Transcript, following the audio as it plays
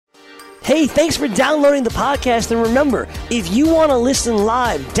Hey, thanks for downloading the podcast, and remember, if you want to listen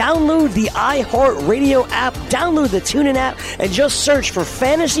live, download the iHeartRadio app, download the TuneIn app, and just search for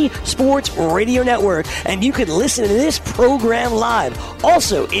Fantasy Sports Radio Network, and you can listen to this program live.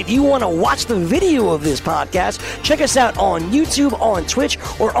 Also, if you want to watch the video of this podcast, check us out on YouTube, on Twitch,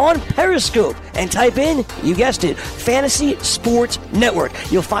 or on Periscope, and type in, you guessed it, Fantasy Sports Network.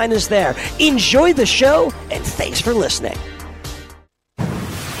 You'll find us there. Enjoy the show, and thanks for listening.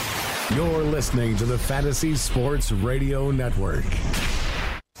 You're listening to the Fantasy Sports Radio Network.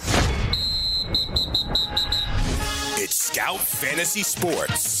 It's Scout Fantasy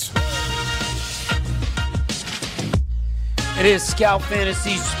Sports. It is Scout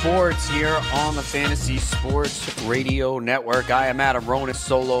Fantasy Sports here on the Fantasy Sports Radio Network. I am Adam Ronis,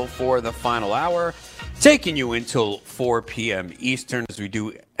 solo for the final hour, taking you until 4 p.m. Eastern, as we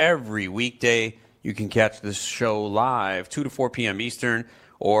do every weekday. You can catch this show live 2 to 4 p.m. Eastern,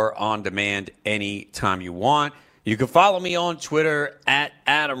 or on demand anytime you want. You can follow me on Twitter at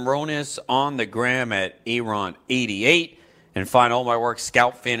Adam Ronis, on the gram at Aaron88, and find all my work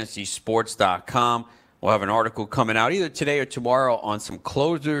scoutfantasysports.com. We'll have an article coming out either today or tomorrow on some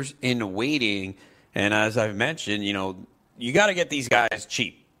closers in waiting. And as I've mentioned, you got to get these guys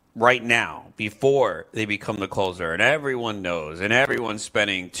cheap right now before they become the closer. And everyone knows, and everyone's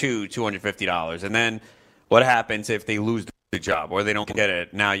spending $250. And then what happens if they lose the job or they don't get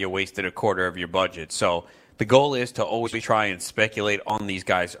it? Now you wasted a quarter of your budget. So the goal is to always try and speculate on these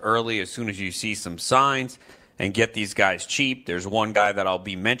guys early as soon as you see some signs and get these guys cheap. There's one guy that I'll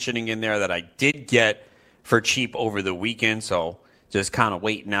be mentioning in there that I did get for cheap over the weekend, so just kind of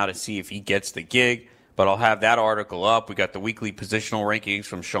waiting now to see if he gets the gig. But I'll have that article up. We got the weekly positional rankings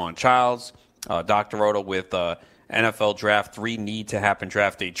from Sean Childs, Dr. Roto with NFL Draft 3 need to happen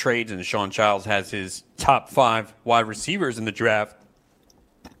draft day trades, and Sean Childs has his top 5 wide receivers in the draft.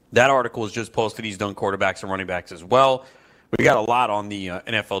 That article is just posted. He's done quarterbacks and running backs as well. We got a lot on the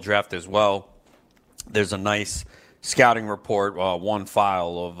NFL draft as well. There's a nice scouting report, one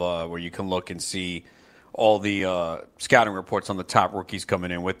file of where you can look and see all the scouting reports on the top rookies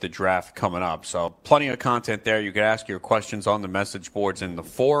coming in with the draft coming up. So plenty of content there. You can ask your questions on the message boards and the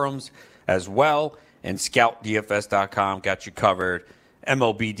forums as well. And scoutdfs.com got you covered.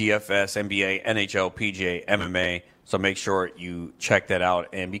 MLB, DFS, NBA, NHL, PGA, MMA. So make sure you check that out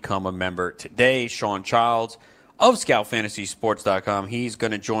and become a member today. Sean Childs of scoutfantasysports.com. He's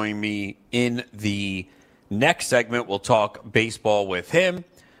going to join me in the next segment. We'll talk baseball with him.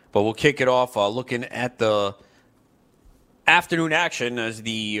 But we'll kick it off looking at the afternoon action as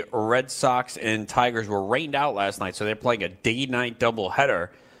the Red Sox and Tigers were rained out last night. So they're playing a day-night doubleheader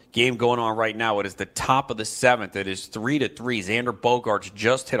game going on right now. It is the top of the 7th. It is 3-3. Xander Bogaerts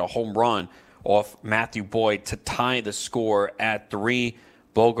just hit a home run off Matthew Boyd to tie the score at 3.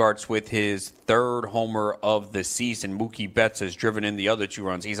 Bogaerts with his 3rd homer of the season. Mookie Betts has driven in the other 2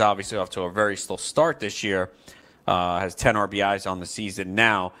 runs. He's obviously off to a very slow start this year. Has 10 RBIs on the season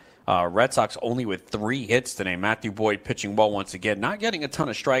now. Red Sox only with 3 hits today. Matthew Boyd pitching well once again. Not getting a ton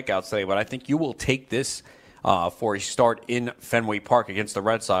of strikeouts today, but I think you will take this for a start in Fenway Park against the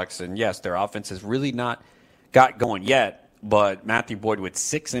Red Sox. And, yes, their offense has really not got going yet, but Matthew Boyd with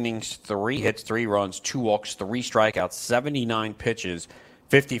 6 innings, 3 hits, 3 runs, 2 walks, 3 strikeouts, 79 pitches,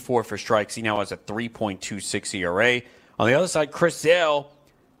 54 for strikes. He now has a 3.26 ERA. On the other side, Chris Sale,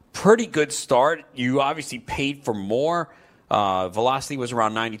 pretty good start. You obviously paid for more. Velocity was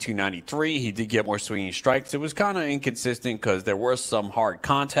around 92, 93. He did get more swinging strikes. It was kind of inconsistent because there was some hard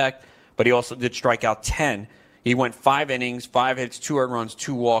contact, but he also did strike out 10. He went 5 innings, 5 hits, 2 earned runs,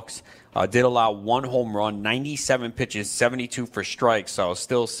 2 walks. Did allow 1 home run, 97 pitches, 72 for strikes. So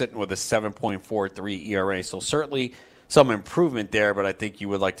still sitting with a 7.43 ERA. So certainly some improvement there, but I think you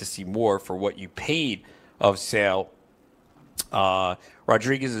would like to see more for what you paid of Sale.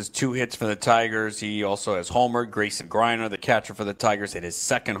 Rodriguez has 2 hits for the Tigers. He also has homered. Grayson Greiner, the catcher for the Tigers, hit his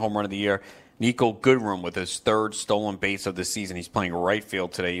 2nd home run of the year. Nico Goodrum with his 3rd stolen base of the season. He's playing right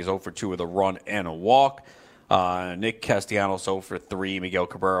field today. He's 0 for 2 with a run and a walk. Nick Castellanos 0 for 3. Miguel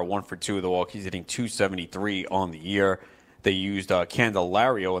Cabrera 1 for 2 with a walk. He's hitting 273 on the year. They used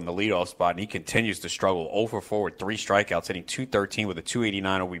Candelario in the leadoff spot, and he continues to struggle. 0 for 4 with 3 strikeouts, hitting 213 with a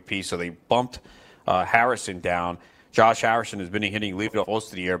 289 OBP. So they bumped Harrison down. Josh Harrison has been hitting leadoff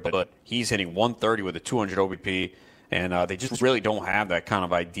most of the year, but he's hitting 130 with a 200 OBP. And they just really don't have that kind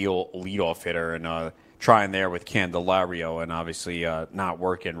of ideal leadoff hitter. And trying there with Candelario, and obviously not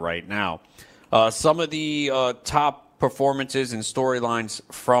working right now. Some of the top performances and storylines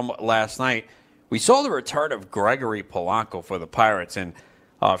from last night. We saw the return of Gregory Polanco for the Pirates, and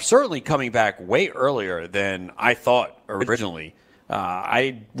certainly coming back way earlier than I thought originally.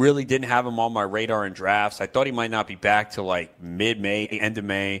 I really didn't have him on my radar in drafts. I thought he might not be back till like mid-May, end of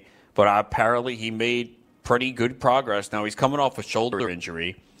May, but apparently he made pretty good progress. Now he's coming off a shoulder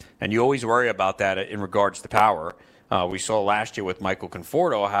injury, and you always worry about that in regards to power. We saw last year with Michael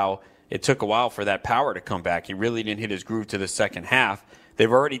Conforto how it took a while for that power to come back. He really didn't hit his groove to the second half.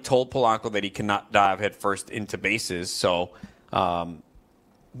 They've already told Polanco that he cannot dive headfirst into bases. So,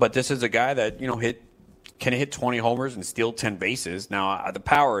 but this is a guy that can hit 20 homers and steal 10 bases. Now, the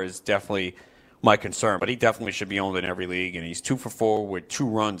power is definitely my concern, but he definitely should be owned in every league. And he's 2 for 4 with 2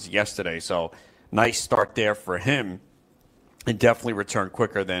 runs yesterday. So, nice start there for him, and definitely returned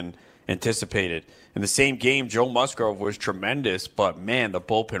quicker than anticipated. In the same game, Joe Musgrove was tremendous, but man, the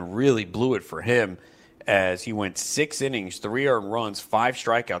bullpen really blew it for him as he went 6 innings, 3 earned runs, 5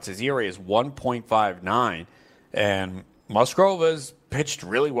 strikeouts. His ERA is 1.59, and Musgrove has pitched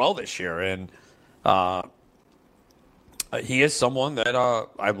really well this year, and he is someone that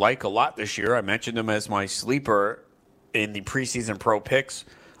I like a lot this year. I mentioned him as my sleeper in the preseason pro picks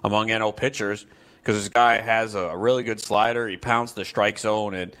among NL pitchers because this guy has a really good slider. He pounds the strike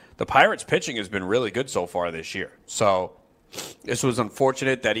zone, and the Pirates' pitching has been really good so far this year. So this was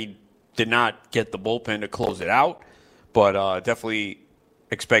unfortunate that he did not get the bullpen to close it out, but definitely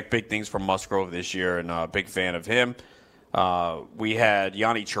expect big things from Musgrove this year, and a big fan of him. We had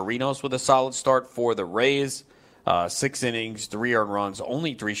Yanni Chirinos with a solid start for the Rays. 6 innings, 3 earned runs,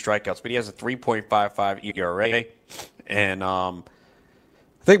 only 3 strikeouts, but he has a 3.55 ERA. And I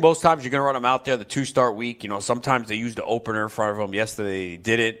think most times you're going to run him out there the 2-start week. Sometimes they use the opener in front of him. Yesterday they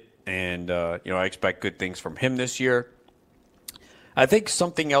did it, and I expect good things from him this year. I think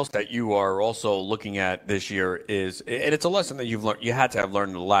something else that you are also looking at this year is, and it's a lesson that you had to have learned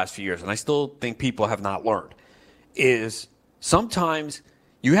in the last few years, and I still think people have not learned, is sometimes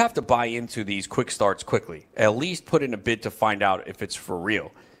you have to buy into these quick starts quickly. At least put in a bid to find out if it's for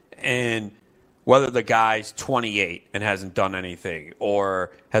real. And whether the guy's 28 and hasn't done anything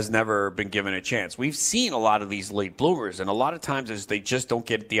or has never been given a chance. We've seen a lot of these late bloomers, and a lot of times is they just don't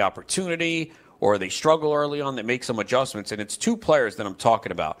get the opportunity or they struggle early on. They make some adjustments, and it's 2 players that I'm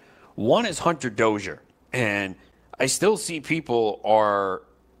talking about. One is Hunter Dozier, and I still see people are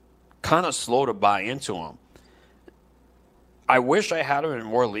kind of slow to buy into him. I wish I had him in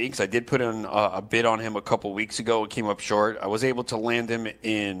more leagues. I did put in a bid on him a couple weeks ago. It came up short. I was able to land him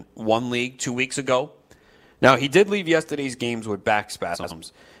in 1 league 2 weeks ago. Now, he did leave yesterday's games with back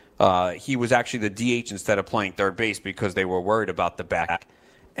spasms. He was actually the DH instead of playing third base because they were worried about the back.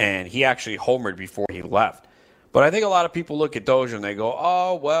 And he actually homered before he left. But I think a lot of people look at Dozier and they go,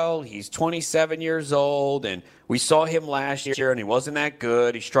 oh, well, he's 27 years old, and we saw him last year, and he wasn't that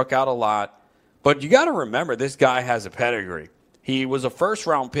good. He struck out a lot. But you got to remember, this guy has a pedigree. He was a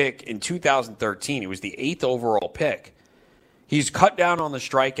first-round pick in 2013. He was the 8th overall pick. He's cut down on the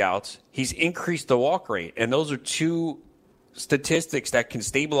strikeouts. He's increased the walk rate. And those are 2 statistics that can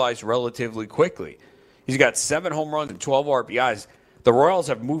stabilize relatively quickly. He's got 7 home runs and 12 RBIs. The Royals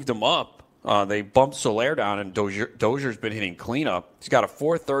have moved him up. They bumped Soler down, and Dozier's been hitting cleanup. He's got a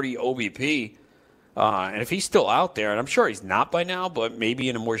 430 OBP. And if he's still out there, and I'm sure he's not by now, but maybe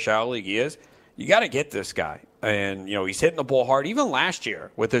in a more shallow league he is, you got to get this guy. And, he's hitting the ball hard. Even last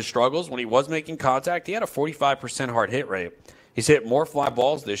year with his struggles, when he was making contact, he had a 45% hard hit rate. He's hit more fly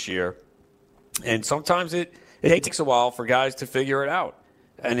balls this year. And sometimes it takes a while for guys to figure it out.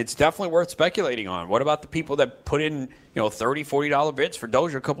 And it's definitely worth speculating on. What about the people that put in, $30, $40 bids for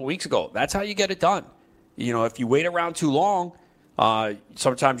Dozier a couple weeks ago? That's how you get it done. If you wait around too long,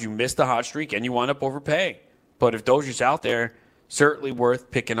 sometimes you miss the hot streak and you wind up overpaying. But if Dozier's out there, certainly worth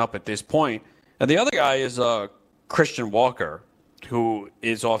picking up at this point. And the other guy is Christian Walker, who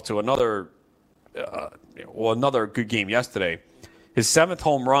is off to another good game yesterday. His 7th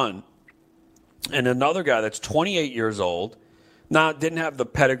home run. And another guy that's 28 years old. Now, didn't have the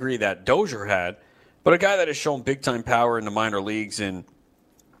pedigree that Dozier had, but a guy that has shown big-time power in the minor leagues and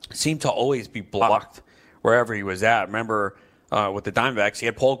seemed to always be blocked wherever he was at. Remember, with the Diamondbacks, he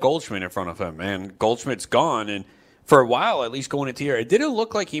had Paul Goldschmidt in front of him, and Goldschmidt's gone. And for a while, at least going into here, it didn't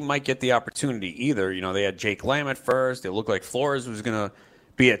look like he might get the opportunity either. They had Jake Lamb at first. It looked like Flores was going to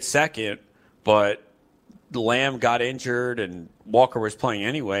be at second, but Lamb got injured, and Walker was playing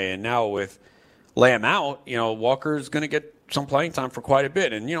anyway. And now with Lamb out, Walker's going to get some playing time for quite a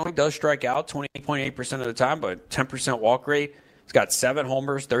bit. And, he does strike out 20.8% of the time, but 10% walk rate. He's got 7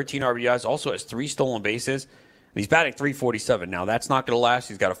 homers, 13 RBIs, also has 3 stolen bases. And he's batting .347. Now, that's not going to last.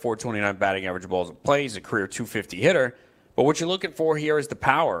 He's got a .429 batting average balls in play. He's a career .250 hitter. But what you're looking for here is the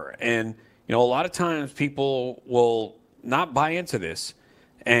power. And, a lot of times people will not buy into this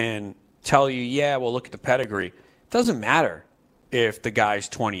and tell you, yeah, well, look at the pedigree. It doesn't matter. if the guy's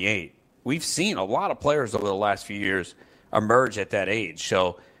 28. We've seen a lot of players over the last few years emerge at that age.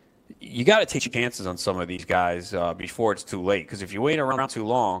 So you got to take your chances on some of these guys before it's too late. Because if you wait around too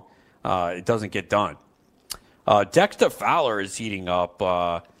long, it doesn't get done. Dexter Fowler is heating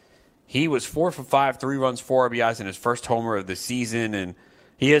up. He was 4 for 5, 3 runs, 4 RBIs in his first homer of the season. And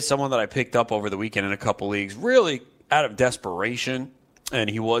he is someone that I picked up over the weekend in a couple leagues, really out of desperation. And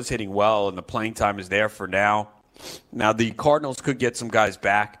he was hitting well, and the playing time is there for now. Now, the Cardinals could get some guys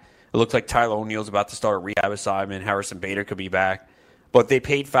back. It looks like Tyler O'Neill's about to start a rehab assignment. Harrison Bader could be back. But they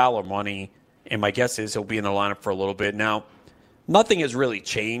paid Fowler money, and my guess is he'll be in the lineup for a little bit. Now, nothing has really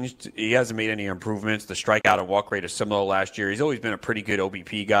changed. He hasn't made any improvements. The strikeout and walk rate is similar last year. He's always been a pretty good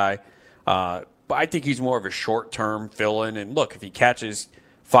OBP guy. But I think he's more of a short-term fill-in. And look, if he catches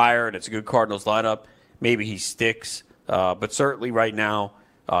fire and it's a good Cardinals lineup, maybe he sticks. But certainly right now,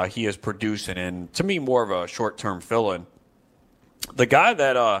 he is producing, and to me, more of a short-term fill-in. The guy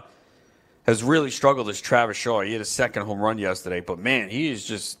that has really struggled is Travis Shaw. He hit a second home run yesterday, but, man, he is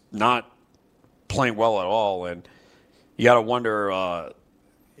just not playing well at all. And you got to wonder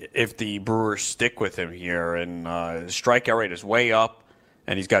if the Brewers stick with him here. And his strikeout rate is way up,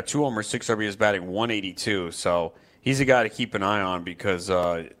 and he's got 2 homers, 6 RBIs, batting .182. So he's a guy to keep an eye on because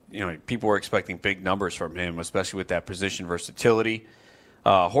people were expecting big numbers from him, especially with that position versatility.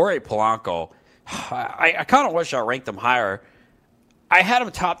 Jorge Polanco, I kind of wish I ranked him higher. I had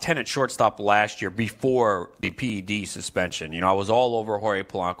him top 10 at shortstop last year before the PED suspension. I was all over Jorge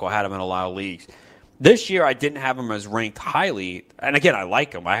Polanco. I had him in a lot of leagues. This year, I didn't have him as ranked highly. And again, I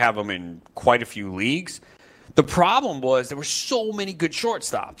like him. I have him in quite a few leagues. The problem was there were so many good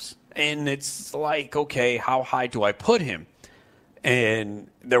shortstops. And it's like, okay, how high do I put him? And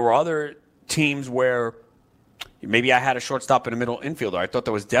there were other teams where maybe I had a shortstop and a middle infielder. I thought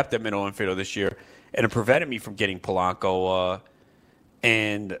there was depth at middle infielder this year. And it prevented me from getting Polanco.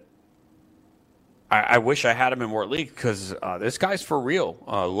 And I wish I had him in more leagues because this guy's for real.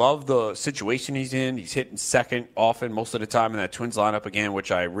 Love the situation he's in. He's hitting second often most of the time in that Twins lineup again,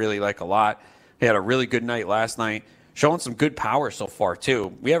 which I really like a lot. He had a really good night last night, showing some good power so far,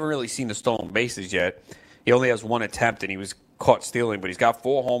 too. We haven't really seen the stolen bases yet. He only has 1 attempt, and he was caught stealing, but he's got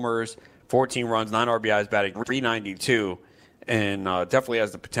 4 homers, 14 runs, 9 RBIs, batting .392, and definitely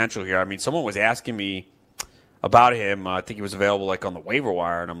has the potential here. I mean, someone was asking me about him. I think he was available like on the waiver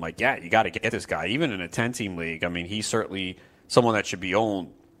wire, and I'm like, yeah, you got to get this guy, even in a 10-team league. I mean, he's certainly someone that should be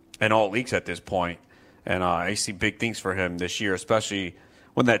owned in all leagues at this point, and I see big things for him this year, especially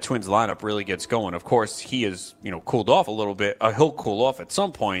when that Twins lineup really gets going. Of course, he is cooled off a little bit. He'll cool off at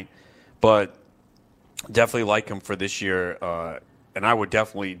some point, but definitely like him for this year, and I would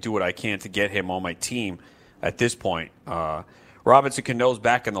definitely do what I can to get him on my team at this point. Robinson Cano's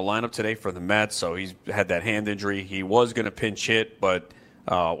back in the lineup today for the Mets, so he's had that hand injury. He was going to pinch hit, but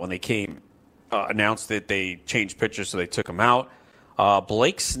when they announced it, they changed pitchers, so they took him out.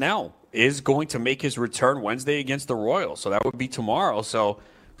 Blake Snell is going to make his return Wednesday against the Royals, so that would be tomorrow. So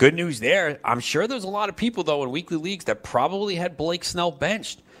good news there. I'm sure there's a lot of people, though, in weekly leagues that probably had Blake Snell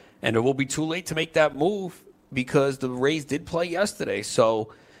benched, and it will be too late to make that move because the Rays did play yesterday.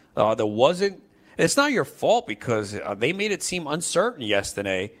 So there wasn't. It's not your fault because they made it seem uncertain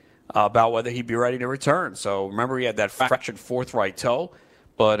yesterday about whether he'd be ready to return. So remember, he had that fractured 4th right toe,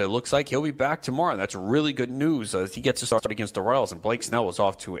 but it looks like he'll be back tomorrow. That's really good news as he gets to start against the Royals. And Blake Snell was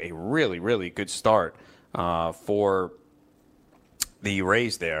off to a really, really good start for the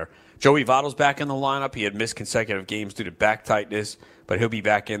Rays there. Joey Votto's back in the lineup. He had missed consecutive games due to back tightness, but he'll be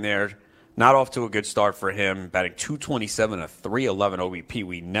back in there. Not off to a good start for him, batting .227, a .311 OBP.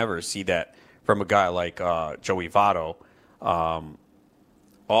 We never see that from a guy like Joey Votto.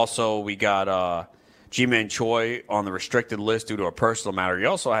 Also, we got Ji-Man Choi on the restricted list due to a personal matter. He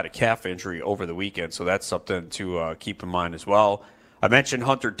also had a calf injury over the weekend, so that's something to keep in mind as well. I mentioned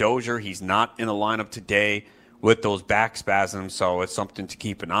Hunter Dozier. He's not in the lineup today with those back spasms, so it's something to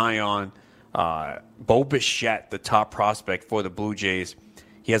keep an eye on. Bo Bichette, the top prospect for the Blue Jays,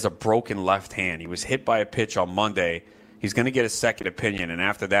 he has a broken left hand. He was hit by a pitch on Monday. He's going to get a second opinion, and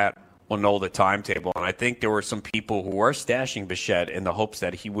after that, we'll know the timetable. And I think there were some people who were stashing Bichette in the hopes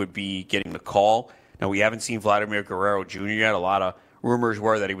that he would be getting the call. Now, we haven't seen Vladimir Guerrero Jr. yet. A lot of rumors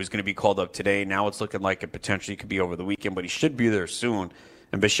were that he was going to be called up today. Now it's looking like it potentially could be over the weekend, but he should be there soon.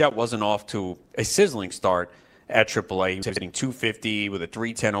 And Bichette wasn't off to a sizzling start at AAA. He was hitting .250 with a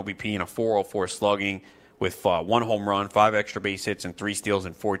 .310 OBP and a .404 slugging with 1 home run, 5 extra base hits, and 3 steals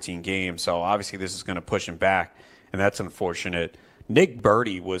in 14 games. So obviously this is going to push him back, and that's unfortunate. Nick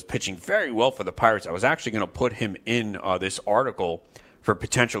Birdy was pitching very well for the Pirates. I was actually going to put him in this article for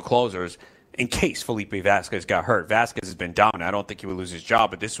potential closers. in case Felipe Vasquez got hurt. Vasquez has been dominant. I don't think he would lose his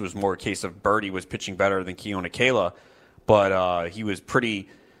job, but this was more a case of Birdie was pitching better than Keone Kela. But he was pretty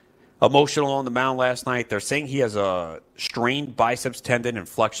emotional on the mound last night. They're saying he has a strained biceps tendon and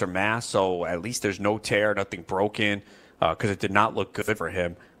flexor mass, so at least there's no tear, nothing broken, because it did not look good for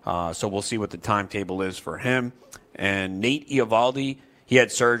him. So we'll see what the timetable is for him. And Nate Eovaldi, he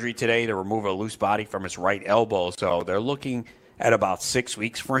had surgery today to remove a loose body from his right elbow, so they're looking at about 6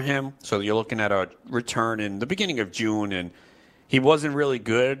 weeks for him. So you're looking at a return in the beginning of June, and he wasn't really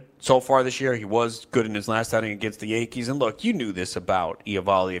good so far this year. He was good in his last outing against the Yankees. And look, you knew this about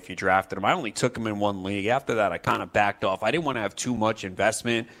Eovaldi if you drafted him. I only took him in one league. After that, I kind of backed off. I didn't want to have too much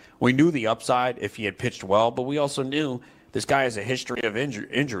investment. We knew the upside if he had pitched well, but we also knew this guy has a history of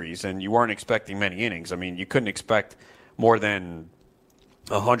injuries, and you weren't expecting many innings. I mean, you couldn't expect more than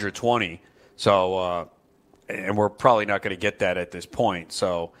 120. So, and we're probably not going to get that at this point.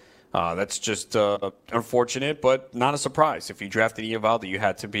 So that's just unfortunate, but not a surprise. If you drafted Eovaldi, you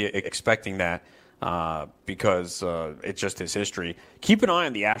had to be expecting that because it's just his history. Keep an eye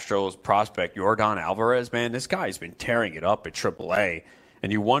on the Astros prospect, Yordan Alvarez, man. This guy's been tearing it up at AAA,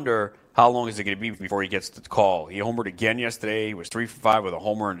 and you wonder how long is it going to be before he gets the call. He homered again yesterday. He was 3 for 5 with a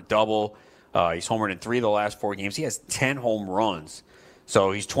homer and a double. He's homered in 3 of the last 4 games. He has 10 home runs.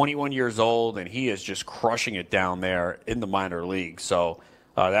 So he's 21 years old, and he is just crushing it down there in the minor leagues. So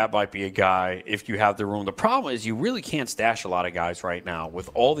that might be a guy if you have the room. The problem is you really can't stash a lot of guys right now. With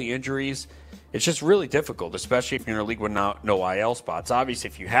all the injuries, it's just really difficult, especially if you're in a league with no IL spots. Obviously,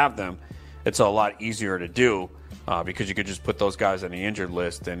 if you have them, it's a lot easier to do because you could just put those guys on the injured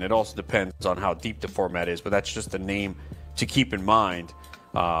list. And it also depends on how deep the format is, but that's just a name to keep in mind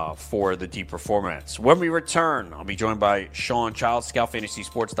for the deeper formats. When we return, I'll be joined by Sean Childs,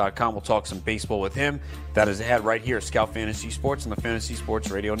 ScoutFantasySports.com. We'll talk some baseball with him. That is ahead right here, Scout Fantasy Sports on the Fantasy Sports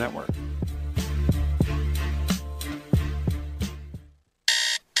Radio Network.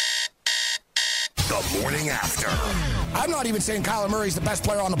 The morning after. I'm not even saying Kyler Murray's the best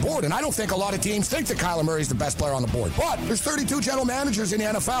player on the board, and I don't think a lot of teams think that Kyler Murray's the best player on the board. But there's 32 general managers in the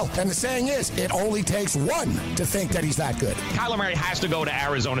NFL, and the saying is, it only takes one to think that he's that good. Kyler Murray has to go to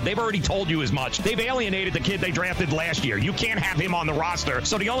Arizona. They've already told you as much. They've alienated the kid they drafted last year. You can't have him on the roster.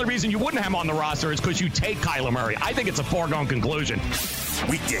 So the only reason you wouldn't have him on the roster is because you take Kyler Murray. I think it's a foregone conclusion.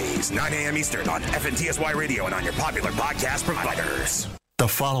 Weekdays, 9 a.m. Eastern on FNTSY Radio and on your popular podcast providers. The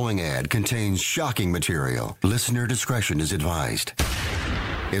following ad contains shocking material. Listener discretion is advised.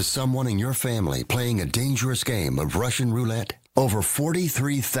 Is someone in your family playing a dangerous game of Russian roulette? Over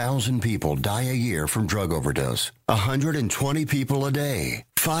 43,000 people die a year from drug overdose. 120 people a day.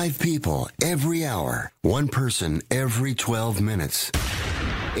 5 people every hour. 1 person every 12 minutes.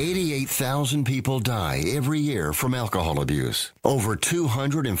 88,000 people die every year from alcohol abuse. Over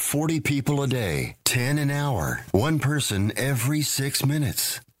 240 people a day. 10 an hour. 1 person every 6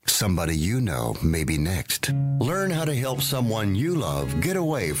 minutes. Somebody you know may be next. Learn how to help someone you love get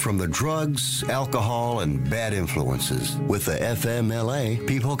away from the drugs, alcohol, and bad influences. With the FMLA,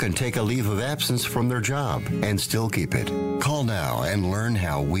 people can take a leave of absence from their job and still keep it. Call now and learn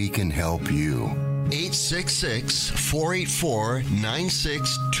how we can help you.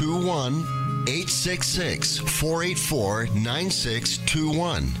 866-484-9621.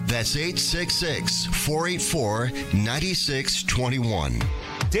 866-484-9621. That's 866-484-9621.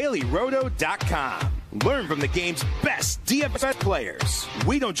 DailyRoto.com. Learn from the game's best DFS players.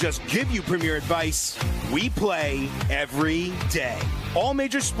 We don't just give you premier advice, we play every day. All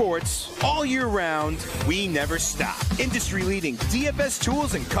major sports, all year round, we never stop. Industry-leading DFS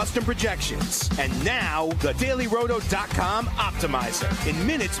tools and custom projections. And now, the DailyRoto.com Optimizer. In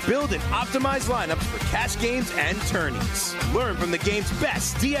minutes, build and optimize lineups for cash games and tourneys. Learn from the game's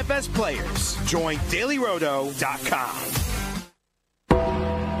best DFS players. Join DailyRoto.com.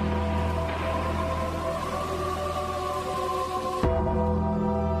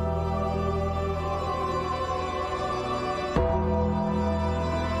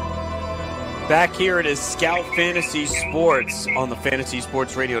 Back here it is Scout Fantasy Sports on the Fantasy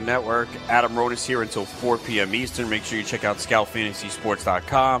Sports Radio Network. Adam Ronis here until 4 p.m. Eastern. Make sure you check out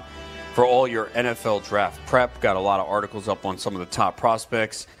ScoutFantasySports.com for all your NFL draft prep. Got a lot of articles up on some of the top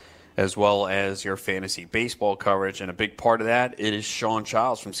prospects as well as your fantasy baseball coverage. And a big part of that, it is Sean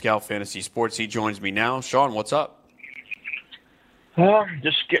Childs from Scout Fantasy Sports. He joins me now. Sean, what's up?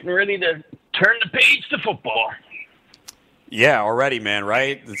 Just getting ready to turn the page to football. Yeah, already, man,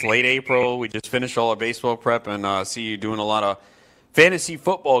 right? It's late April. We just finished all our baseball prep and see you doing a lot of fantasy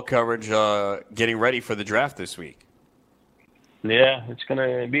football coverage getting ready for the draft this week. Yeah, it's going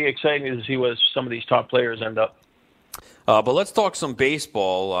to be exciting to see what some of these top players end up. But let's talk some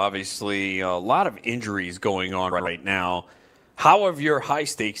baseball. Obviously, a lot of injuries going on right now. How have your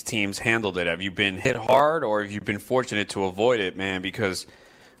high-stakes teams handled it? Have you been hit hard, or have you been fortunate to avoid it, man? Because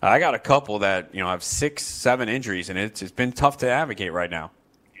I got a couple that have 6, 7 injuries, and it's been tough to navigate right now.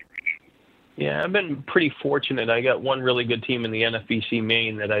 Yeah, I've been pretty fortunate. I got one really good team in the NFBC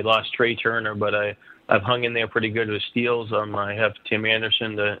Maine that I lost Trey Turner, but I've hung in there pretty good with steals. I have Tim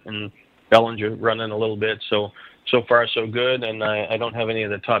Anderson and Bellinger running a little bit, so far so good. And I don't have any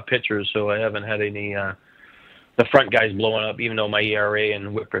of the top pitchers, so I haven't had any the front guys blowing up, even though my ERA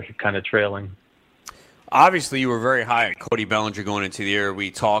and WHIP are kind of trailing. Obviously, you were very high on Cody Bellinger going into the year.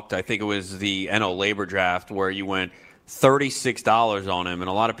 We talked, I think it was the NL Labor Draft, where you went $36 on him, and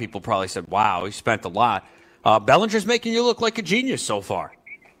a lot of people probably said, wow, he spent a lot. Bellinger's making you look like a genius so far.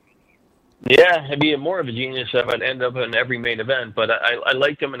 Yeah, I'd be more of a genius if I'd end up in every main event, but I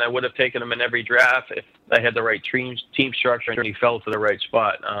liked him, and I would have taken him in every draft if I had the right team structure and he fell to the right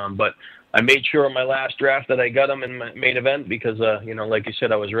spot. But I made sure in my last draft that I got him in my main event because, like you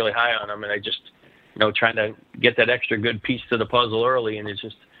said, I was really high on him, and I just, trying to get that extra good piece to the puzzle early, and it's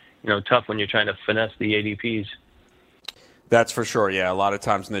just, tough when you're trying to finesse the ADPs. That's for sure, yeah. A lot of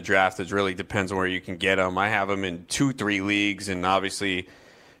times in the draft, it really depends on where you can get him. I have him in 2-3 leagues, and obviously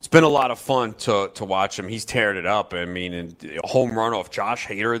it's been a lot of fun to watch him. He's teared it up. I mean, a home run off Josh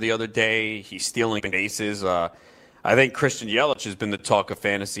Hader the other day. He's stealing bases. I think Christian Yelich has been the talk of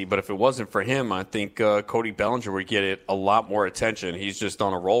fantasy, but if it wasn't for him, I think Cody Bellinger would get it a lot more attention. He's just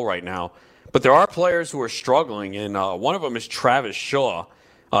on a roll right now. But there are players who are struggling, and one of them is Travis Shaw.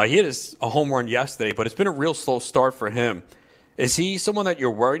 He hit a home run yesterday, but it's been a real slow start for him. Is he someone that you're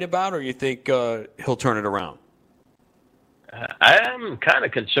worried about, or you think he'll turn it around? I am kind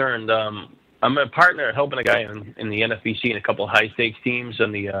of concerned. I'm a partner helping a guy in the NFBC and a couple of high-stakes teams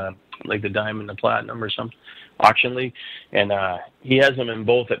in the like the Diamond, the Platinum, or some auction league, and he has him in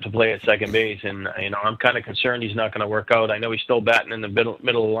both to play at second base. And I'm kind of concerned he's not going to work out. I know he's still batting in the middle of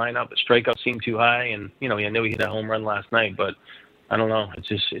the lineup, but strikeouts seem too high, and I know he hit a home run last night, but I don't know.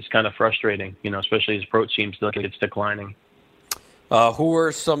 It's kind of frustrating, especially his approach seems like it's declining. Who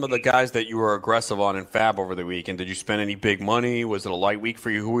were some of the guys that you were aggressive on in FAB over the weekend? Did you spend any big money? Was it a light week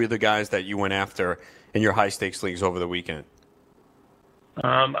for you? Who were the guys that you went after in your high-stakes leagues over the weekend?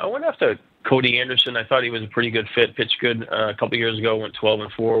 I went after Cody Anderson. I thought he was a pretty good fit, pitched good a couple years ago, went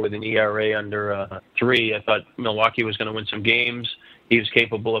 12-4 with an ERA under 3. I thought Milwaukee was going to win some games. He was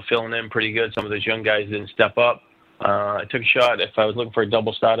capable of filling in pretty good. Some of those young guys didn't step up. I took a shot. If I was looking for a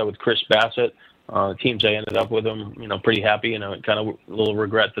double starter with Chris Bassett, the teams I ended up with him, pretty happy, kind of a little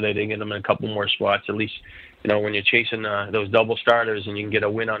regret that I didn't get him in a couple more spots. At least, when you're chasing those double starters and you can get a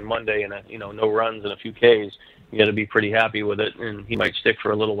win on Monday and no runs and a few Ks, you got to be pretty happy with it. And he might stick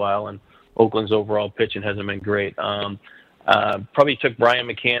for a little while. And Oakland's overall pitching hasn't been great. Probably took Brian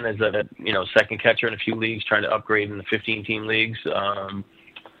McCann as a second catcher in a few leagues, trying to upgrade in the 15-team leagues.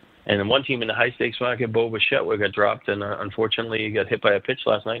 And then one team in the high-stakes market, Bo Bichette, got dropped, and unfortunately he got hit by a pitch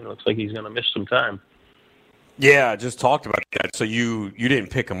last night, and it looks like he's going to miss some time. Yeah, I just talked about that. So you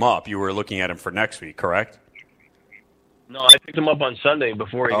didn't pick him up. You were looking at him for next week, correct? No, I picked him up on Sunday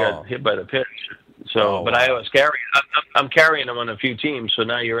before he got hit by the pitch. So, but wow. I was I'm carrying him on a few teams, so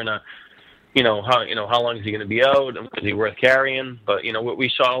now you're in a, how long is he going to be out? Is he worth carrying? But, what we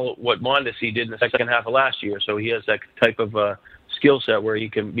saw, what Mondesi did in the second half of last year, so he has that type of skill set where he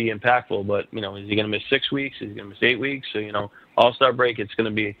can be impactful, but, is he going to miss 6 weeks? Is he going to miss 8 weeks? So, All-Star break, it's going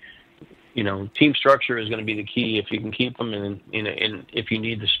to be, team structure is going to be the key if you can keep him and if you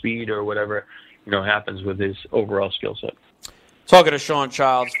need the speed or whatever, happens with his overall skill set. Talking to Sean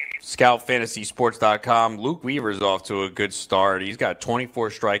Childs, ScoutFantasySports.com. Luke Weaver's off to a good start. He's got 24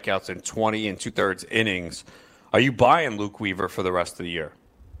 strikeouts in 20 2/3 innings. Are you buying Luke Weaver for the rest of the year?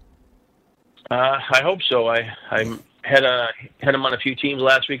 I hope so. I had him on a few teams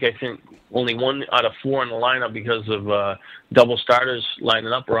last week. I think only 1 out of 4 in the lineup because of double starters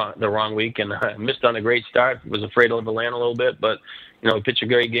lining up the wrong week, and I missed on a great start. Was afraid to land a little bit, but he pitched a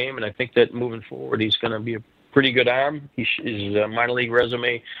great game, and I think that moving forward, he's going to be a pretty good arm. His minor league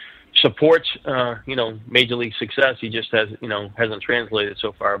resume supports major league success. He just hasn't translated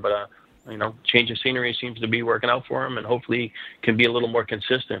so far, but change of scenery seems to be working out for him, and hopefully can be a little more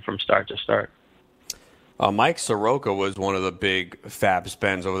consistent from start to start. Mike Soroka was one of the big FAB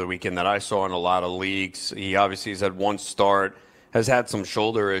spends over the weekend that I saw in a lot of leagues. He obviously has had one start, has had some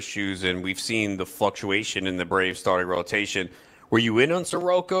shoulder issues, and we've seen the fluctuation in the Braves starting rotation. Were you in on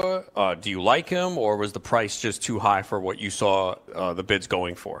Soroka? Do you like him, or was the price just too high for what you saw the bids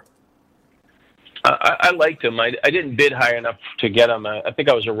going for? I liked him. I didn't bid high enough to get him. I think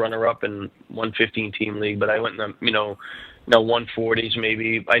I was a runner-up in 115 team league, but I went in the 140s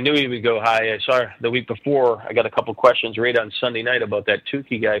maybe. I knew he would go high. I saw the week before. I got a couple questions right on Sunday night about that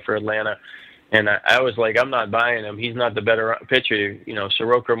Tukey guy for Atlanta, and I was like, I'm not buying him. He's not the better pitcher.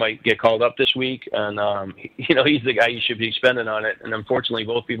 Soroka might get called up this week, and he's the guy you should be spending on it. And unfortunately,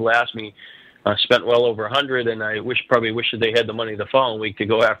 both people asked me. Spent well over 100, and I probably wish that they had the money the following week to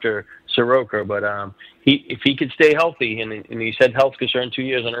go after Soroka. But if he could stay healthy, and he said health concern 2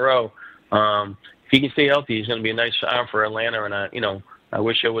 years in a row, if he can stay healthy, he's going to be a nice arm for Atlanta. And I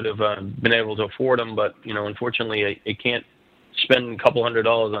wish I would have been able to afford him, but unfortunately, I can't spend a couple $100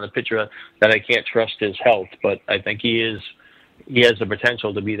 on a pitcher that I can't trust his health. But I think he has the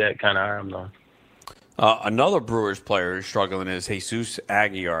potential to be that kind of arm, though. Another Brewers player who's struggling is Jesus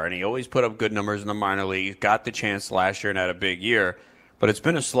Aguilar, and he always put up good numbers in the minor league. Got the chance last year and had a big year, but it's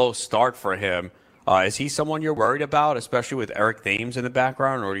been a slow start for him. Is he someone you're worried about, especially with Eric Thames in the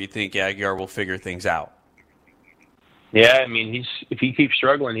background, or do you think Aguilar will figure things out? Yeah, I mean, if he keeps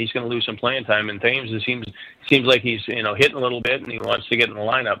struggling, he's going to lose some playing time. And Thames, it seems like he's hitting a little bit, and he wants to get in the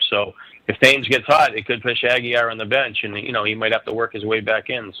lineup. So if Thames gets hot, it could push Aguilar on the bench, and he might have to work his way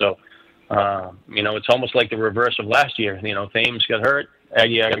back in. So. It's almost like the reverse of last year. Thames got hurt.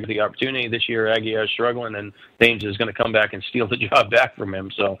 Aguilar got the opportunity. This year, Aguilar is struggling, and Thames is going to come back and steal the job back from him.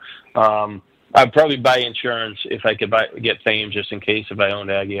 So I'd probably buy insurance if I could get Thames just in case if I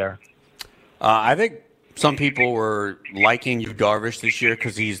owned Aguilar. I think some people were liking Yu Darvish this year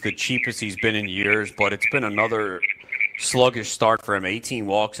because he's the cheapest he's been in years, but it's been another sluggish start for him. 18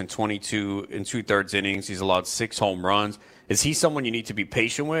 walks in 22 and 2/3 innings. He's allowed 6 home runs. Is he someone you need to be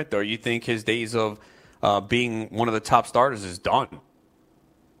patient with, or you think his days of being one of the top starters is done?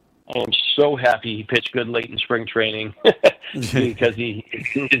 I'm so happy he pitched good late in spring training because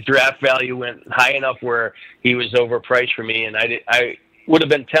his draft value went high enough where he was overpriced for me, and I would have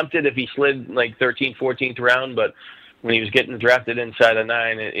been tempted if he slid like 13th, 14th round, but when he was getting drafted inside of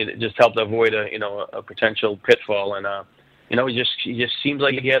 9, it just helped avoid a potential pitfall. And he just seems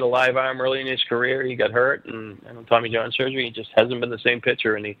like he had a live arm early in his career. He got hurt, and Tommy John surgery. He just hasn't been the same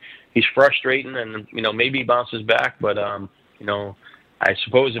pitcher, and he's frustrating. And maybe he bounces back, but I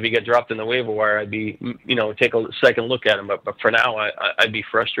suppose if he got dropped in the waiver wire, I'd be take a second look at him. But for now, I'd be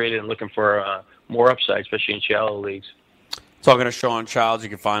frustrated and looking for more upside, especially in shallow leagues. Talking to Sean Childs, you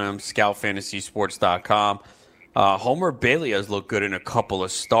can find him scoutfantasysports.com. Homer Bailey has looked good in a couple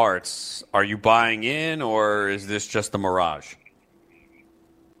of starts. Are you buying in, or is this just a mirage?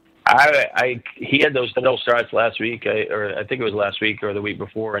 He had those starts last week, or I think it was last week or the week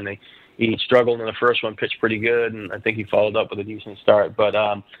before, and he struggled in the first one, pitched pretty good, and I think he followed up with a decent start. But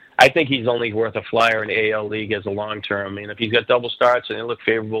I think he's only worth a flyer in the AL League as a long term. I mean, if he's got double starts and they look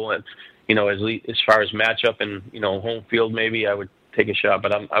favorable, and as far as matchup and home field, maybe I would take a shot.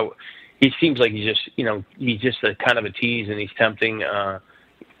 But he seems like he's just a kind of a tease, and he's tempting,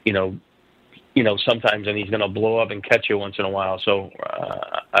 sometimes, and he's going to blow up and catch you once in a while. So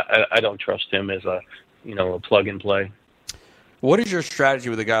I don't trust him as a plug and play. What is your strategy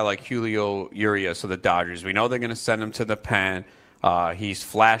with a guy like Julio Urias of the Dodgers? We know they're going to send him to the pen. He's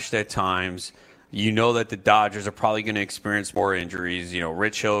flashed at times. You know that the Dodgers are probably going to experience more injuries.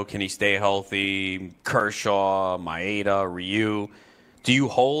 Rich Hill, can he stay healthy? Kershaw, Maeda, Ryu. Do you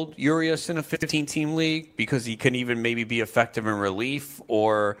hold Urias in a 15-team league because he can even maybe be effective in relief?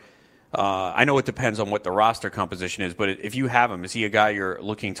 Or I know it depends on what the roster composition is, but if you have him, is he a guy you're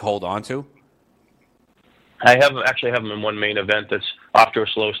looking to hold on to? I actually have him in one main event that's off to a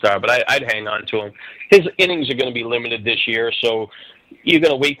slow start, but I'd hang on to him. His innings are going to be limited this year, so you're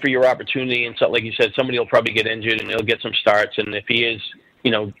going to wait for your opportunity. And so, like you said, somebody will probably get injured and he'll get some starts. And if he is,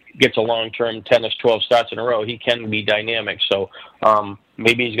 gets a long-term 10 or 12 starts in a row, he can be dynamic. So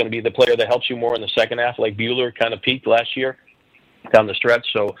maybe he's going to be the player that helps you more in the second half, like Buehler kind of peaked last year down the stretch.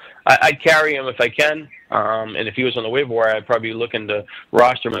 So I'd carry him if I can. And if he was on the waiver wire, I'd probably be looking to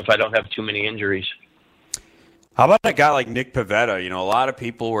roster him if I don't have too many injuries. How about a guy like Nick Pivetta? A lot of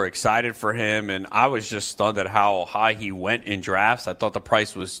people were excited for him, and I was just stunned at how high he went in drafts. I thought the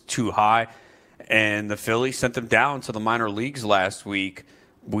price was too high, and the Phillies sent him down to the minor leagues last week.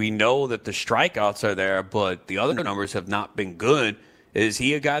 We know that the strikeouts are there, but the other numbers have not been good. Is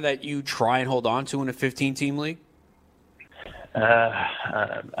he a guy that you try and hold on to in a 15-team league?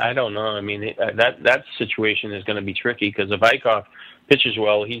 I don't know. I mean, that situation is going to be tricky because if Eichhoff pitches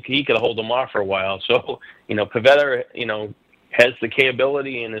well, he could hold him off for a while. So, Pivetta, has the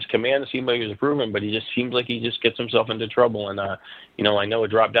capability and his command seems like he's improving, but he just seems like he just gets himself into trouble. And, I know a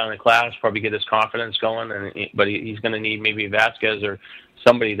drop down in class, probably get his confidence going, but he's going to need maybe Vasquez or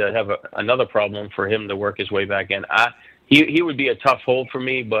somebody to have another problem for him to work his way back in. He would be a tough hold for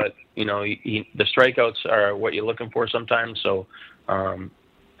me, but the strikeouts are what you're looking for sometimes. So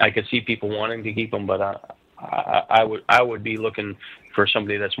I could see people wanting to keep him, but I would be looking for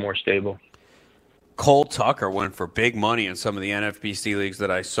somebody that's more stable. Cole Tucker went for big money in some of the NFBC leagues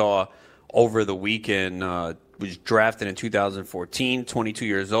that I saw over the weekend. Was drafted in 2014, 22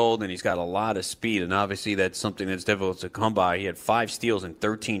 years old, and he's got a lot of speed, and obviously that's something that's difficult to come by. He had 5 steals in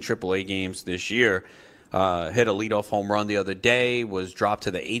 13 AAA games this year. Hit a leadoff home run the other day, was dropped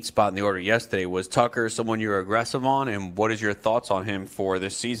to the 8th spot in the order yesterday. Was Tucker someone you're aggressive on, and what is your thoughts on him for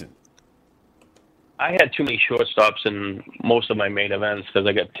this season? I had too many shortstops in most of my main events because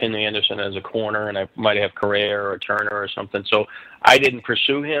I got Tim Anderson as a corner, and I might have Correa or Turner or something, so I didn't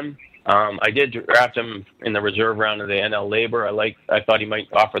pursue him. I did draft him in the reserve round of the NL Labor. I thought he might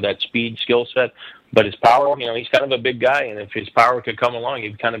offer that speed skill set, but his power, he's kind of a big guy, and if his power could come along,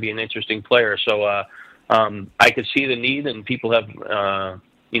 he'd kind of be an interesting player. So I could see the need, and people have a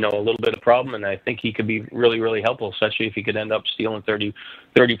little bit of problem, and I think he could be really, really helpful, especially if he could end up stealing 30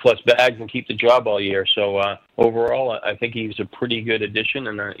 plus bags and keep the job all year. So overall, I think he's a pretty good addition,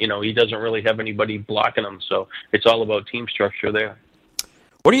 and he doesn't really have anybody blocking him, so it's all about team structure there.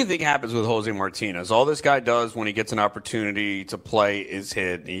 What do you think happens with Jose Martinez? All this guy does when he gets an opportunity to play is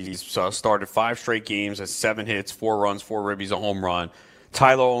hit. He's started 5 straight games, has 7 hits, 4 runs, 4 ribbies, a home run.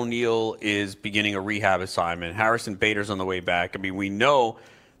 Tyler O'Neill is beginning a rehab assignment. Harrison Bader's on the way back. I mean, we know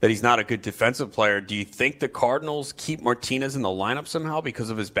that he's not a good defensive player. Do you think the Cardinals keep Martinez in the lineup somehow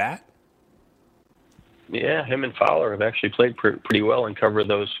because of his bat? Yeah, him and Fowler have actually played pretty well and covered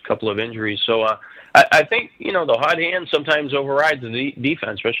those couple of injuries. So I think the hot hand sometimes overrides the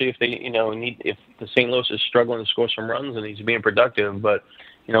defense, especially if they if the St. Louis is struggling to score some runs and he's being productive. But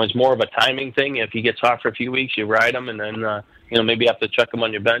it's more of a timing thing. If he gets hot for a few weeks, you ride him, and then maybe you have to chuck him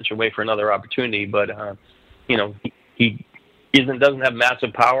on your bench and wait for another opportunity. But he doesn't have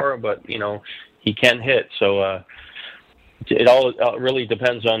massive power, but he can hit. So it all really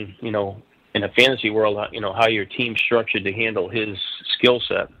depends on in a fantasy world, how your team's structured to handle his skill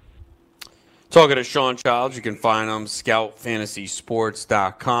set. Talking to Sean Childs, you can find him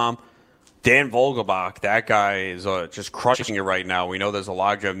scoutfantasysports.com. Dan Vogelbach, that guy is just crushing it right now. We know there's a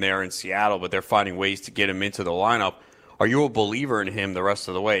logjam there in Seattle, but they're finding ways to get him into the lineup. Are you a believer in him the rest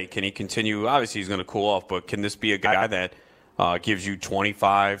of the way? Can he continue? Obviously, he's going to cool off, but can this be a guy that gives you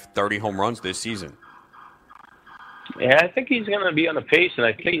 25, 30 home runs this season? Yeah, I think he's going to be on the pace, and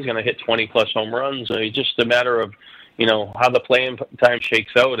I think he's going to hit 20-plus home runs. It's just a matter of, how the playing time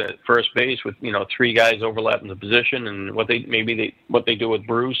shakes out at first base with, 3 guys overlapping the position, and what they do with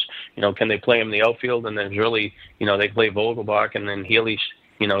Bruce. Can they play him in the outfield? And then really, they play Vogelbach, and then Healy's,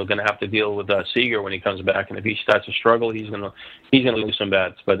 going to have to deal with Seager when he comes back. And if he starts to struggle, he's going to lose some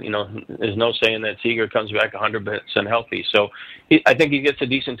bats. But there's no saying that Seager comes back 100% healthy. So I think he gets a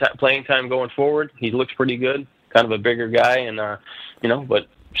decent playing time going forward. He looks pretty good. Kind of a bigger guy, and but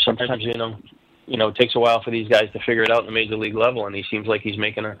sometimes it takes a while for these guys to figure it out in the major league level, and he seems like he's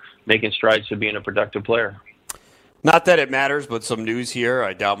making strides to being a productive player. Not that it matters, but some news here.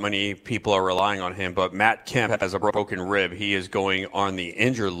 I doubt many people are relying on him, but Matt Kemp has a broken rib. He is going on the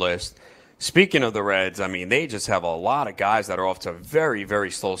injured list. Speaking of the Reds, I mean, they just have a lot of guys that are off to very,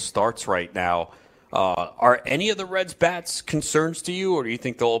 very slow starts right now. Are any of the Reds' bats concerns to you, or do you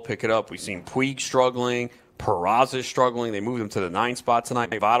think they'll all pick it up? We've seen Puig struggling. Peraza struggling. They moved him to the 9th spot tonight.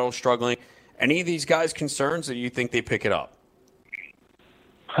 Votto struggling. Any of these guys concerns, or do you think they pick it up?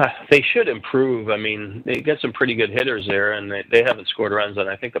 They should improve. I mean, they got some pretty good hitters there, and they haven't scored runs. And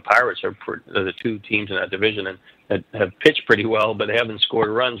I think the Pirates are the 2 teams in that division and that have pitched pretty well, but they haven't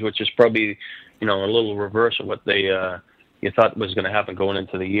scored runs, which is probably a little reverse of what they you thought was going to happen going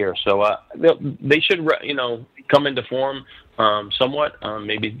into the year. So they should come into form somewhat.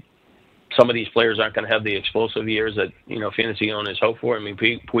 Maybe some of these players aren't going to have the explosive years that fantasy owners hope for. I mean,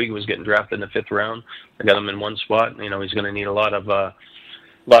 Puig was getting drafted in the 5th round. I got him in one spot. He's going to need a lot of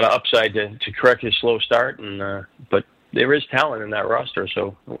upside to correct his slow start. And but there is talent in that roster.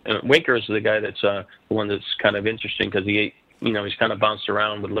 So Winker is the guy that's the one that's kind of interesting because he's kind of bounced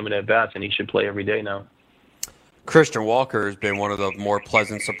around with limited bats, and he should play every day now. Christian Walker has been one of the more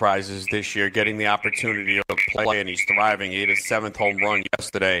pleasant surprises this year, getting the opportunity to play, and he's thriving. He hit his 7th home run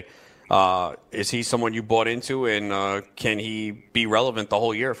yesterday. Is he someone you bought into, and can he be relevant the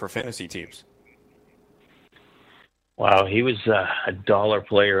whole year for fantasy teams? Wow, he was a dollar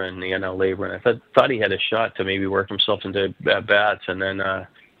player in the NL Labor, and I thought he had a shot to maybe work himself into bats, and then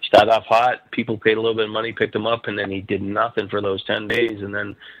started off hot. People paid a little bit of money, picked him up, and then he did nothing for those 10 days, and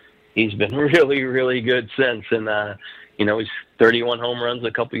then he's been really, really good since. And he's 31 home runs a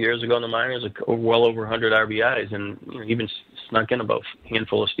couple years ago in the minors, well over 100 RBIs, and even snuck in about a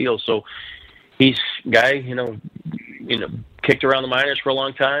handful of steals. So he's a guy, kicked around the minors for a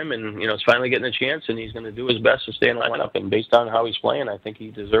long time, and is finally getting a chance, and he's going to do his best to stay in the lineup. And based on how he's playing, I think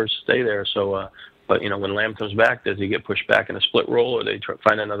he deserves to stay there. So, but when Lamb comes back, does he get pushed back in a split role, or they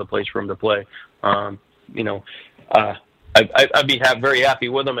find another place for him to play? I'd be very happy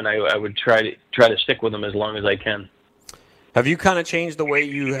with him, and I would try to stick with him as long as I can. Have you kind of changed the way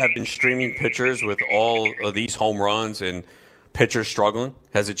you have been streaming pitchers with all of these home runs and pitchers struggling?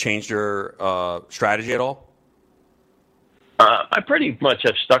 Has it changed your strategy at all? I pretty much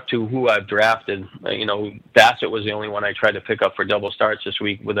have stuck to who I've drafted. Bassett was the only one I tried to pick up for double starts this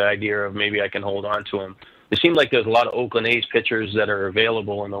week with the idea of maybe I can hold on to him. It seems like there's a lot of Oakland A's pitchers that are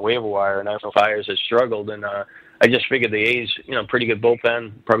available in the waiver wire, and I know Fiers has struggled, and I just figured the A's, pretty good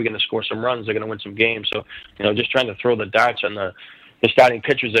bullpen, probably going to score some runs, they're going to win some games. So, just trying to throw the darts on the starting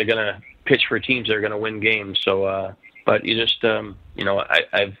pitchers that are going to pitch for teams that are going to win games. So, but you just,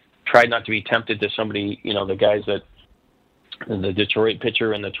 I've tried not to be tempted to somebody, the guys that, the Detroit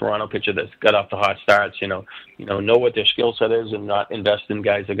pitcher and the Toronto pitcher that got off the hot starts, know what their skill set is and not invest in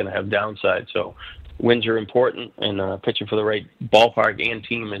guys that are going to have downside. So wins are important, and pitching for the right ballpark and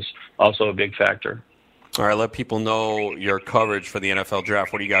team is also a big factor. All right, let people know your coverage for the NFL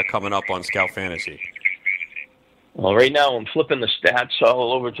Draft. What do you got coming up on Scout Fantasy? Well, right now I'm flipping the stats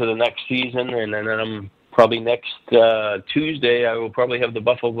all over to the next season, and then I'm probably next Tuesday I will probably have the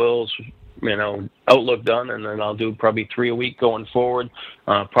Buffalo Bills outlook done, and then I'll do probably 3 a week going forward,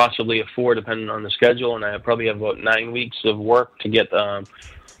 possibly a 4 depending on the schedule, and I probably have about 9 weeks of work to get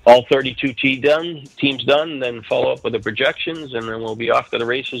all 32 teams done, then follow up with the projections, and then we'll be off to the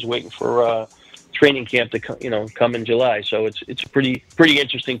races waiting for training camp to come in July. So it's a pretty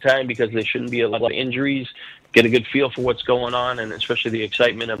interesting time because there shouldn't be a lot of injuries, get a good feel for what's going on, and especially the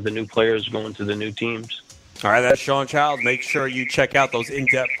excitement of the new players going to the new teams. All right, that's Sean Child. Make sure you check out those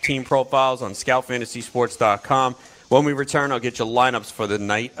in-depth team profiles on ScoutFantasySports.com. When we return, I'll get you lineups for the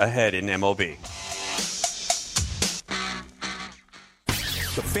night ahead in MLB.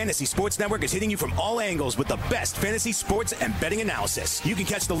 The Fantasy Sports Network is hitting you from all angles with the best fantasy sports and betting analysis. You can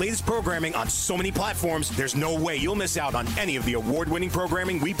catch the latest programming on so many platforms, there's no way you'll miss out on any of the award-winning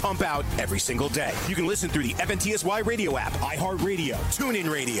programming we pump out every single day. You can listen through the FNTSY radio app, iHeartRadio, TuneIn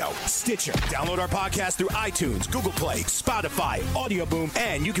Radio, Stitcher. Download our podcast through iTunes, Google Play, Spotify, Audio Boom,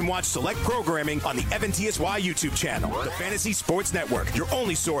 and you can watch select programming on the FNTSY YouTube channel. The Fantasy Sports Network, your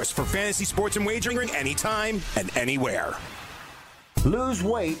only source for fantasy sports and wagering anytime and anywhere. Lose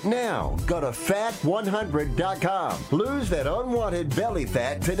weight now. Go to fat100.com. Lose that unwanted belly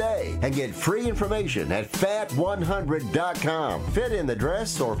fat today and get free information at fat100.com. Fit in the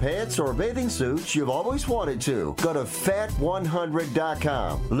dress or pants or bathing suits you've always wanted to. Go to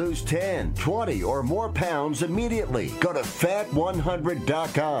fat100.com. Lose 10, 20, or more pounds immediately. Go to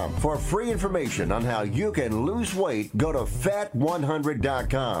fat100.com. For free information on how you can lose weight, go to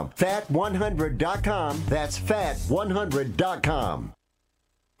fat100.com. Fat100.com. That's fat100.com.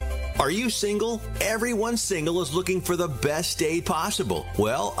 Are you single? Everyone single is looking for the best date possible.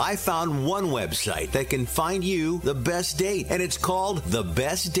 Well, I found one website that can find you the best date, and it's called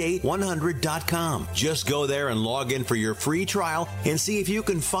thebestdate100.com. Just go there and log in for your free trial and see if you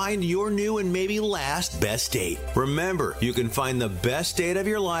can find your new and maybe last best date. Remember, you can find the best date of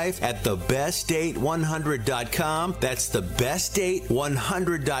your life at thebestdate100.com. That's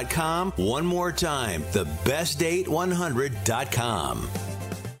thebestdate100.com. One more time, thebestdate100.com.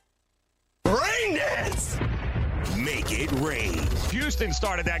 Rain dance! Make it rain. Houston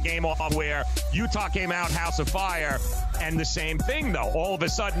started that game off where Utah came out house of fire, and the same thing, though. All of a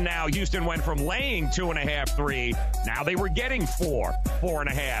sudden now, Houston went from laying 2.5, 3. Now they were getting 4,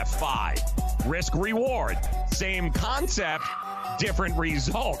 4.5, 5. Risk reward. Same concept, different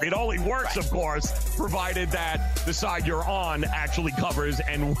result. It only works, of course, provided that the side you're on actually covers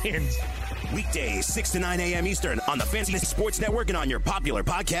and wins. Weekdays, 6 to 9 a.m. Eastern on the Fantasy Sports Network and on your popular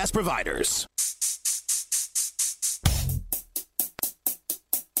podcast providers.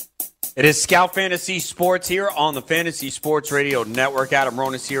 It is Scout Fantasy Sports here on the Fantasy Sports Radio Network. Adam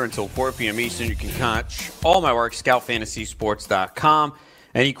Ronis here until 4 p.m. Eastern. You can catch all my work, ScoutFantasySports.com.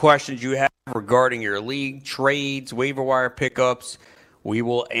 Any questions you have regarding your league, trades, waiver wire pickups, we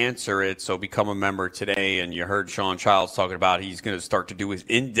will answer it. So become a member today. And you heard Sean Childs talking about he's going to start to do his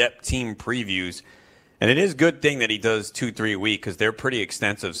in-depth team previews. And it is a good thing that he does 2-3 a week because they're pretty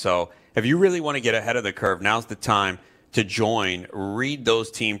extensive. So if you really want to get ahead of the curve, now's the time to join. Read those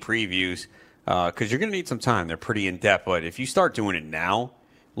team previews because you're going to need some time. They're pretty in-depth. But if you start doing it now,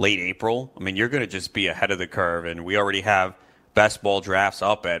 late April, I mean, you're going to just be ahead of the curve. And we already have best ball drafts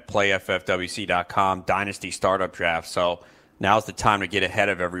up at playffwc.com, Dynasty Startup Draft. So now's the time to get ahead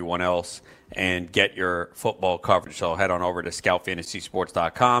of everyone else and get your football coverage. So head on over to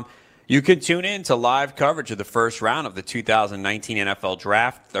scoutfantasysports.com. You can tune in to live coverage of the first round of the 2019 NFL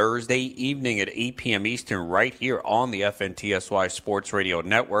Draft Thursday evening at 8 p.m. Eastern right here on the FNTSY Sports Radio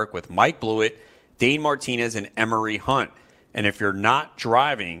Network with Mike Blewett, Dane Martinez, and Emery Hunt. And if you're not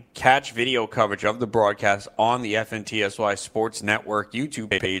driving, catch video coverage of the broadcast on the FNTSY Sports Network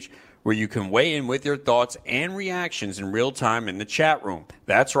YouTube page, where you can weigh in with your thoughts and reactions in real time in the chat room.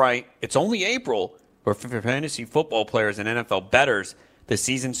 That's right, it's only April, but for fantasy football players and NFL bettors, the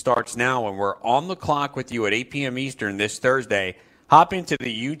season starts now, and we're on the clock with you at 8 p.m. Eastern this Thursday. Hop into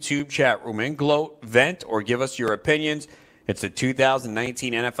the YouTube chat room and gloat, vent, or give us your opinions. It's the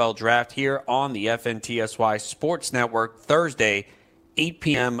 2019 NFL Draft here on the FNTSY Sports Network, Thursday, 8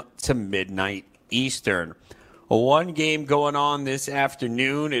 p.m. to midnight Eastern. One game going on this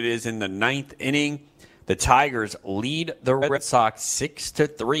afternoon. It is in the ninth inning. The Tigers lead the Red Sox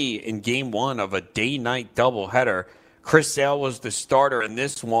 6-3 in Game 1 of a day-night doubleheader. Chris Sale was the starter in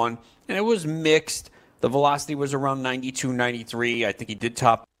this one, and it was mixed. The velocity was around 92, 93. I think he did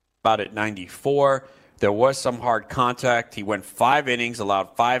top out at 94. There was some hard contact. He went 5 innings,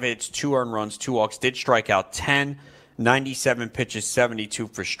 allowed 5 hits, 2 earned runs, 2 walks, did strike out 10, 97 pitches, 72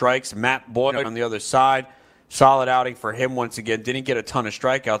 for strikes. Matt Boyd on the other side. Solid outing for him once again. Didn't get a ton of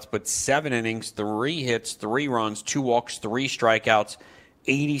strikeouts, but 7 innings, 3 hits, 3 runs, 2 walks, 3 strikeouts,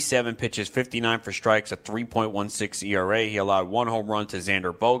 87 pitches, 59 for strikes, a 3.16 ERA. He allowed 1 home run to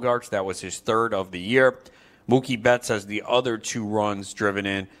Xander Bogaerts. That was his 3rd of the year. Mookie Betts has the other 2 runs driven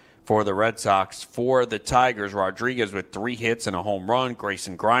in for the Red Sox. For the Tigers, Rodriguez with 3 hits and a home run.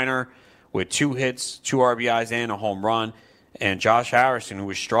 Grayson Greiner with 2 hits, 2 RBIs, and a home run. And Josh Harrison, who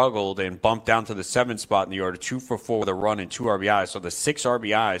has struggled and bumped down to the 7th spot in the order, 2 for 4 with a run and 2 RBIs. So the 6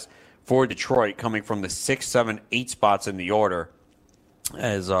 RBIs for Detroit coming from the 6, 7, 8 spots in the order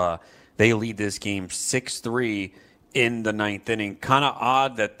as they lead this game 6-3 in the 9th inning. Kind of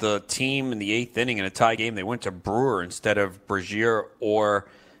odd that the team in the 8th inning in a tie game, they went to Brewer instead of Brazier or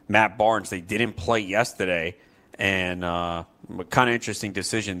Matt Barnes. They didn't play yesterday, and kind of interesting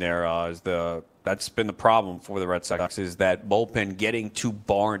decision there. That's been the problem for the Red Sox, is that bullpen getting to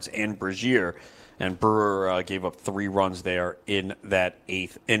Barnes and Brazier, and Brewer gave up 3 runs there in that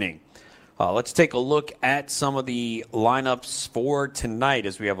 8th inning. Let's take a look at some of the lineups for tonight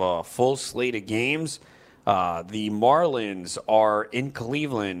as we have a full slate of games. The Marlins are in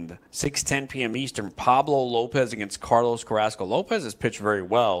Cleveland, 6:10 p.m. Eastern. Pablo Lopez against Carlos Carrasco. Lopez has pitched very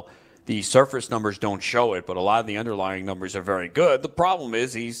well. The surface numbers don't show it, but a lot of the underlying numbers are very good. The problem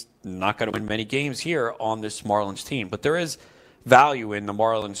is he's not going to win many games here on this Marlins team. But there is value in the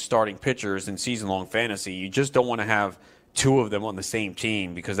Marlins starting pitchers in season-long fantasy. You just don't want to have 2 of them on the same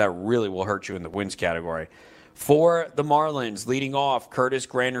team because that really will hurt you in the wins category. For the Marlins, leading off, Curtis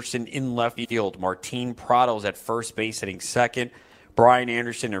Granderson in left field. Martin Prados at first base hitting 2nd. Brian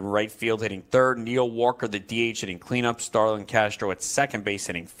Anderson in right field hitting 3rd. Neil Walker, the DH, hitting cleanup. Starlin Castro at 2nd base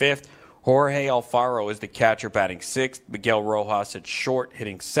hitting 5th. Jorge Alfaro is the catcher batting 6th. Miguel Rojas at short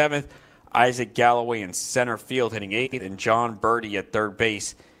hitting 7th. Isaac Galloway in center field hitting 8th. And John Birdie at 3rd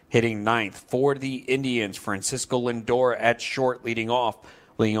base hitting 9th. For the Indians, Francisco Lindor at short leading off.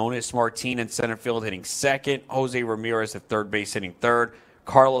 Leonis Martin in center field hitting 2nd. Jose Ramirez at 3rd base hitting 3rd.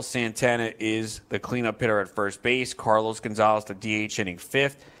 Carlos Santana is the cleanup hitter at first base. Carlos Gonzalez, the DH, hitting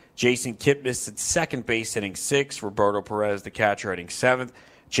 5th. Jason Kipnis at 2nd base hitting 6th. Roberto Perez, the catcher, hitting 7th.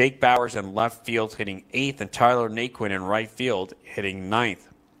 Jake Bowers in left field hitting 8th. And Tyler Naquin in right field hitting 9th.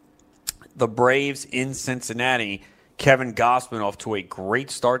 The Braves in Cincinnati, Kevin Gausman off to a great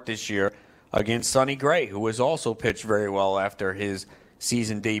start this year against Sonny Gray, who has also pitched very well after his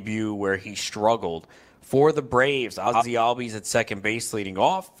season debut where he struggled. For the Braves, Ozzie Albies at 2nd base leading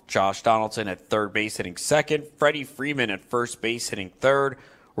off. Josh Donaldson at 3rd base hitting 2nd. Freddie Freeman at first base hitting 3rd.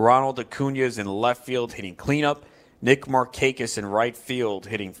 Ronald Acuna is in left field hitting cleanup. Nick Markakis in right field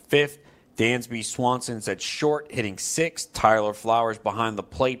hitting 5th. Dansby Swanson's at short hitting 6th. Tyler Flowers behind the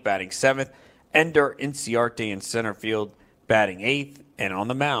plate batting 7th. Ender Inciarte in center field batting 8th. And on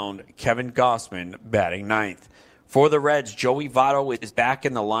the mound, Kevin Gausman batting 9th. For the Reds, Joey Votto is back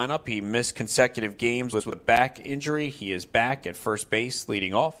in the lineup. He missed consecutive games with a back injury. He is back at first base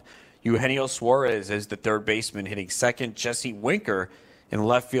leading off. Eugenio Suarez is the 3rd baseman hitting 2nd. Jesse Winker in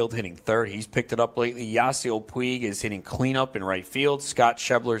left field hitting 3rd. He's picked it up lately. Yasiel Puig is hitting cleanup in right field. Scott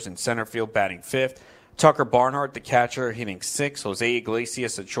Schebler's in center field batting 5th. Tucker Barnhart, the catcher, hitting 6th. Jose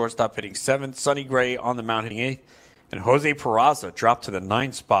Iglesias at shortstop hitting 7th. Sonny Gray on the mound hitting 8th. And Jose Peraza dropped to the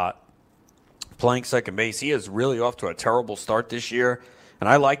 9th spot, playing second base. He is really off to a terrible start this year, and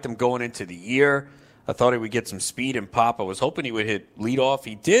I liked him going into the year. I thought he would get some speed and pop. I was hoping he would hit leadoff.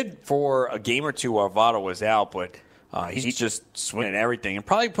 He did for a game or two while Votto was out, but he's just swinging everything and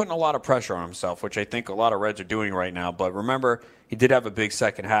probably putting a lot of pressure on himself, which I think a lot of Reds are doing right now. But remember, he did have a big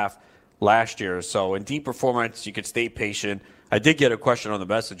second half last year. So in deep performance, you could stay patient. I did get a question on the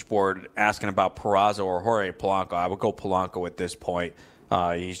message board asking about Peraza or Jorge Polanco. I would go Polanco at this point.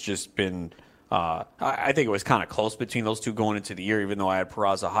 He's just been I think it was kind of close between those two going into the year, even though I had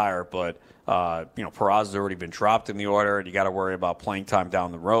Peraza higher. But, Peraza's already been dropped in the order, and you got to worry about playing time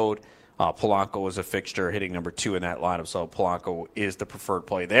down the road. Polanco was a fixture hitting number 2 in that lineup, so Polanco is the preferred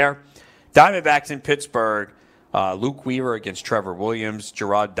play there. Diamondbacks in Pittsburgh. Luke Weaver against Trevor Williams.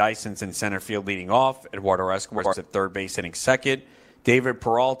 Gerard Dyson's in center field leading off. Eduardo Escobar's at third base hitting second. David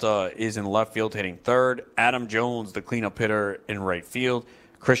Peralta is in left field hitting third. Adam Jones, the cleanup hitter, in right field.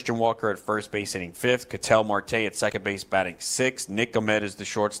 Christian Walker at first base hitting fifth. Ketel Marte at second base batting sixth. Nick Ahmed is the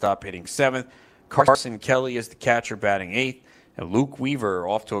shortstop hitting seventh. Carson Kelly is the catcher batting eighth. And Luke Weaver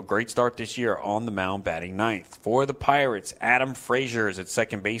off to a great start this year on the mound batting ninth. For the Pirates, Adam Frazier is at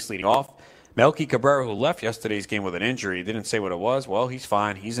second base leading off. Melky Cabrera, who left yesterday's game with an injury, didn't say what it was. Well, he's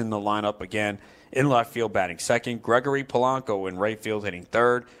fine. He's in the lineup again in left field batting second. Gregory Polanco in right field hitting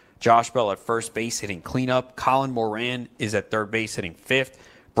third. Josh Bell at first base hitting cleanup. Colin Moran is at third base hitting fifth.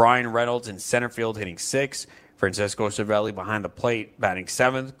 Brian Reynolds in center field hitting sixth. Francisco Cervelli behind the plate batting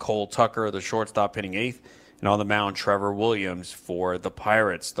seventh. Cole Tucker, the shortstop, hitting eighth. And on the mound, Trevor Williams for the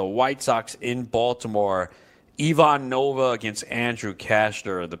Pirates. The White Sox in Baltimore. Ivan Nova against Andrew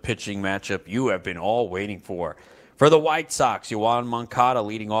Cashner, the pitching matchup you have been all waiting for. For the White Sox, Yoan Moncada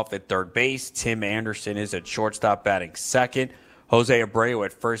leading off at third base. Tim Anderson is at shortstop batting second. Jose Abreu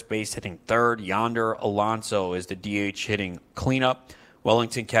at first base hitting third. Yonder Alonso is the DH hitting cleanup.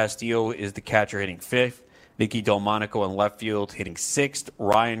 Wellington Castillo is the catcher hitting fifth. Nicky Delmonico in left field hitting sixth.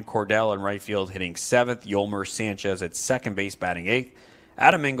 Ryan Cordell in right field hitting seventh. Yolmer Sanchez at second base batting eighth.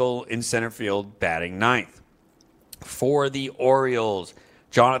 Adam Engel in center field batting ninth. For the Orioles,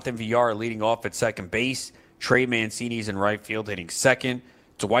 Jonathan Villar leading off at second base. Trey Mancini's in right field hitting second.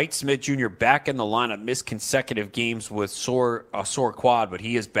 Dwight Smith Jr. back in the lineup, missed consecutive games with a sore quad, but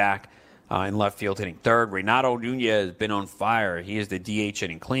he is back in left field hitting third. Renato Nunez has been on fire. He is the DH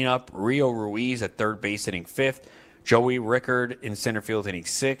hitting cleanup. Rio Ruiz at third base hitting fifth. Joey Rickard in center field hitting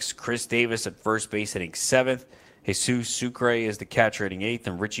sixth. Chris Davis at first base hitting seventh. Jesus Sucre is the catcher hitting eighth.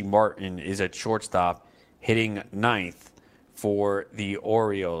 And Richie Martin is at shortstop hitting ninth for the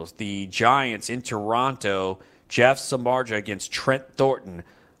Orioles. The Giants in Toronto. Jeff Samardzija against Trent Thornton.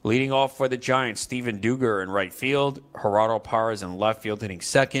 Leading off for the Giants, Steven Dugar in right field. Gerardo Parras in left field hitting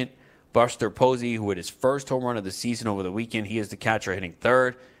second. Buster Posey, who had his first home run of the season over the weekend, he is the catcher hitting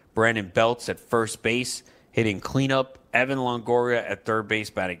third. Brandon Belts at first base hitting cleanup. Evan Longoria at third base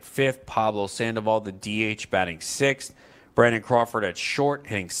batting fifth. Pablo Sandoval, the DH, batting sixth. Brandon Crawford at short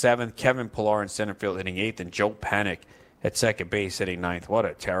hitting seventh. Kevin Pillar in center field hitting eighth. And Joe Panik at second base hitting ninth. What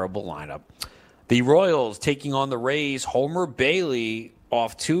a terrible lineup. The Royals taking on the Rays. Homer Bailey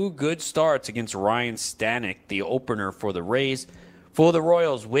off 2 good starts against Ryan Stanek, the opener for the Rays. For the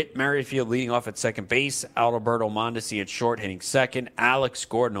Royals, Whit Merrifield leading off at second base. Alberto Mondesi at short hitting second. Alex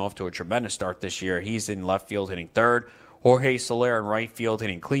Gordon off to a tremendous start this year. He's in left field hitting third. Jorge Soler in right field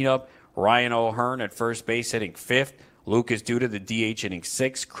hitting cleanup. Ryan O'Hearn at first base hitting fifth. Lucas Duda, the DH, hitting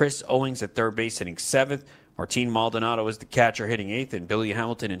sixth. Chris Owings at third base hitting seventh. Martin Maldonado is the catcher hitting eighth. And Billy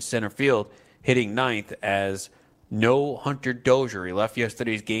Hamilton in center field hitting ninth as no Hunter Dozier. He left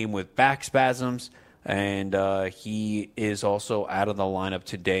yesterday's game with back spasms. And he is also out of the lineup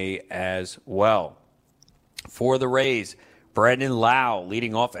today as well. For the Rays, Brandon Lau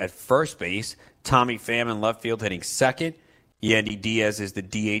leading off at first base. Tommy Pham in left field hitting second. Yandy Diaz is the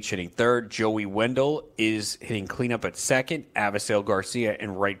DH hitting third. Joey Wendell is hitting cleanup at second. Avisail Garcia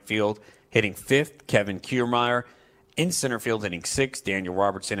in right field hitting fifth. Kevin Kiermaier in center field hitting sixth. Daniel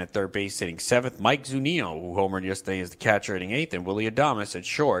Robertson at third base hitting seventh. Mike Zunino, who homered yesterday, is the catcher hitting eighth. And Willie Adames at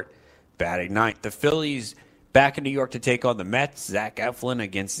short batting ninth. The Phillies back in New York to take on the Mets. Zach Eflin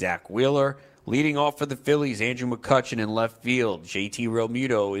against Zach Wheeler. Leading off for the Phillies, Andrew McCutchen in left field. JT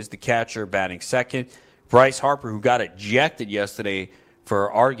Realmuto is the catcher batting second. Bryce Harper, who got ejected yesterday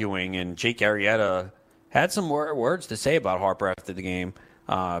for arguing, and Jake Arrieta had some words to say about Harper after the game.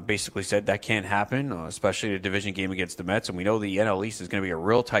 Basically said that can't happen, especially in a division game against the Mets. And we know the NL East is going to be a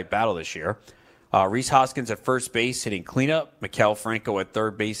real tight battle this year. Rhys Hoskins at first base hitting cleanup. Maikel Franco at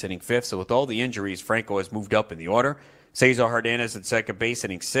third base hitting fifth. So with all the injuries, Franco has moved up in the order. Cesar Hernandez at second base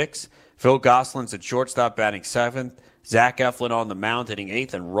hitting sixth. Phil Gosselin's at shortstop batting seventh. Zach Eflin on the mound hitting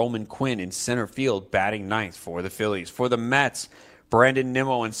 8th, and Roman Quinn in center field batting 9th for the Phillies. For the Mets, Brandon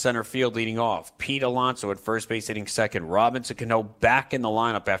Nimmo in center field leading off. Pete Alonso at first base hitting 2nd. Robinson Cano back in the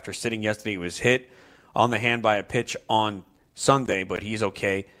lineup after sitting yesterday. He was hit on the hand by a pitch on Sunday, but he's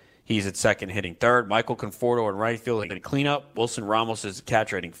okay. He's at 2nd hitting 3rd. Michael Conforto in right field hitting cleanup. Wilson Ramos is the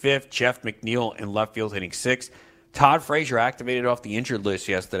catcher hitting 5th. Jeff McNeil in left field hitting 6th. Todd Frazier activated off the injured list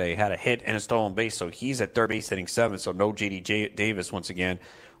yesterday. Had a hit and a stolen base, so he's at 3rd base hitting 7th, so no J.D. Davis once again.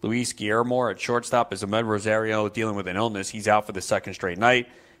 Luis Guillermo at shortstop is Ahmed Rosario dealing with an illness. He's out for the 2nd straight night.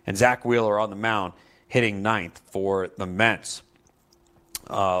 And Zach Wheeler on the mound hitting 9th for the Mets.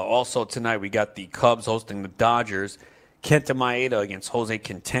 Also tonight we got the Cubs hosting the Dodgers. Kenta Maeda against Jose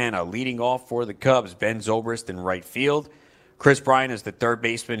Quintana. Leading off for the Cubs, Ben Zobrist in right field. Chris Bryant is the 3rd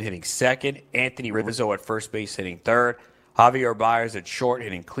baseman hitting 2nd. Anthony Rizzo at first base hitting 3rd. Javier Baez at short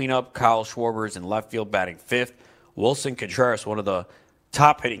hitting cleanup. Kyle Schwarber is in left field batting 5th. Wilson Contreras, one of the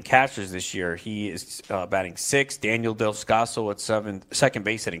top hitting catchers this year, he is batting 6th. Daniel Del Scasso at 2nd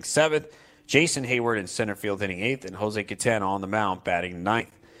base hitting 7th. Jason Hayward in center field hitting 8th. And Jose Quintana on the mound batting 9th.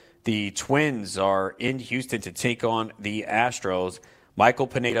 The Twins are in Houston to take on the Astros. Michael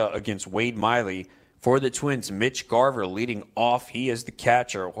Pineda against Wade Miley. For the Twins, Mitch Garver leading off. He is the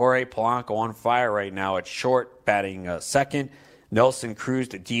catcher. Jorge Polanco on fire right now at short, batting 2nd. Nelson Cruz,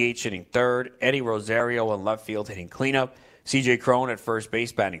 the DH, hitting 3rd. Eddie Rosario in left field hitting cleanup. C.J. Cron at first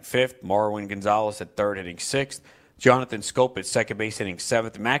base batting 5th. Marwin Gonzalez at 3rd hitting 6th. Jonathan Scope at 2nd base hitting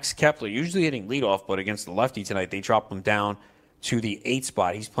 7th. Max Kepler usually hitting leadoff, but against the lefty tonight, they dropped him down to the 8th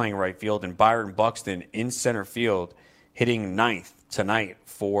spot. He's playing right field. And Byron Buxton in center field hitting 9th tonight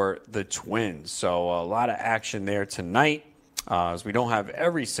for the Twins. So a lot of action there tonight. As we don't have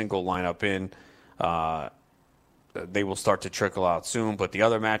every single lineup in, they will start to trickle out soon. But the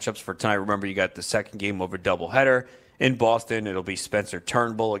other matchups for tonight, remember you got the second game over doubleheader in Boston. It'll be Spencer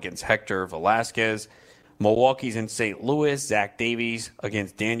Turnbull against Hector Velasquez. Milwaukee's in St. Louis. Zach Davies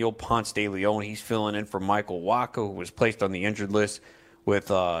against Daniel Ponce de Leon. He's filling in for Michael Wacha, who was placed on the injured list with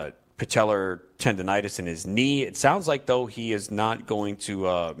patellar tendonitis in his knee. It sounds like, though, he is not going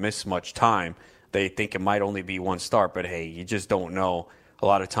to miss much time. They think it might only be one start, but hey, you just don't know. A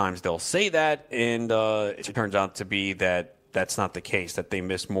lot of times they'll say that, and it turns out to be that that's not the case, that they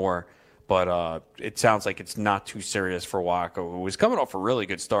miss more. But it sounds like it's not too serious for Wacha, who was coming off a really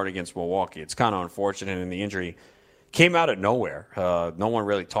good start against Milwaukee. It's kind of unfortunate, and the injury came out of nowhere. No one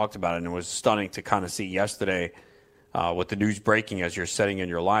really talked about it, and it was stunning to kind of see yesterday with the news breaking as you're setting in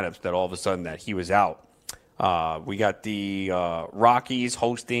your lineups that all of a sudden that he was out. We got the Rockies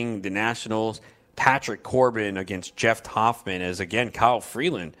hosting the Nationals. Patrick Corbin against Jeff Hoffman, as again Kyle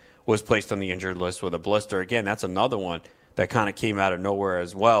Freeland was placed on the injured list with a blister. Again, that's another one that kind of came out of nowhere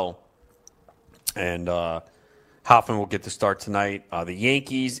as well. And Hoffman will get the start tonight. The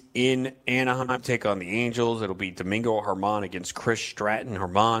Yankees in Anaheim take on the Angels. It'll be Domingo Germán against Chris Stratton.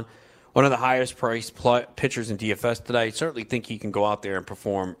 Germán, one of the highest priced pitchers in DFS today. I certainly think he can go out there and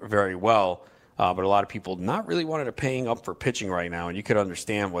perform very well. But a lot of people not really wanting to paying up for pitching right now. And you could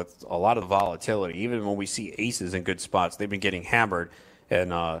understand with a lot of the volatility, even when we see aces in good spots, they've been getting hammered.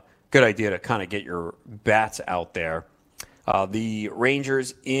 And good idea to kind of get your bats out there. The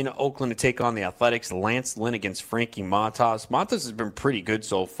Rangers in Oakland to take on the Athletics. Lance Lynn against Frankie Montas. Montas has been pretty good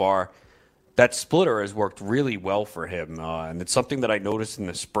so far. That splitter has worked really well for him, and it's something that I noticed in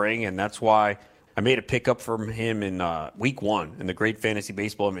the spring, and that's why I made a pickup from him in Week 1 in the Great Fantasy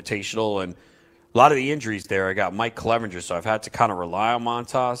Baseball Invitational, and a lot of the injuries there. I got Mike Clevenger, so I've had to kind of rely on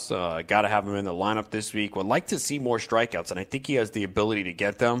Montas. I got to have him in the lineup this week. Would like to see more strikeouts, and I think he has the ability to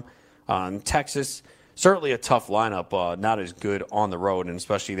get them. Texas, certainly a tough lineup, not as good on the road, and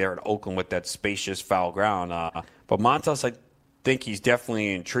especially there in Oakland with that spacious foul ground. But Montas, I think he's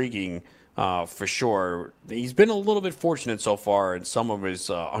definitely intriguing for sure. He's been a little bit fortunate so far in some of his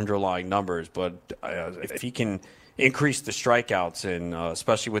underlying numbers, but if he can increase the strikeouts, and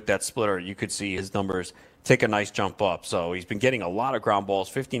especially with that splitter, you could see his numbers take a nice jump up. So he's been getting a lot of ground balls,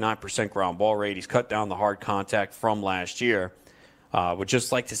 59% ground ball rate. He's cut down the hard contact from last year. Would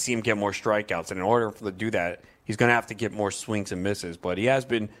just like to see him get more strikeouts. And in order to do that, he's going to have to get more swings and misses. But he has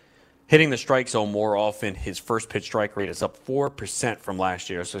been hitting the strike zone more often. His first pitch strike rate is up 4% from last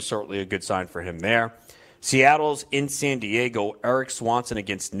year, so certainly a good sign for him there. Seattle's in San Diego. Eric Swanson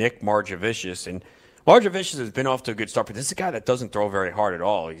against Nick Margevicius. And Margevicius has been off to a good start, but this is a guy that doesn't throw very hard at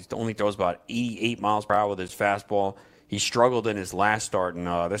all. He only throws about 88 miles per hour with his fastball. He struggled in his last start, and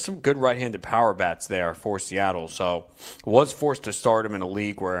there's some good right-handed power bats there for Seattle. So was forced to start him in a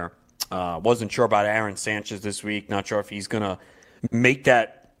league where wasn't sure about Aaron Sanchez this week. Not sure if he's going to make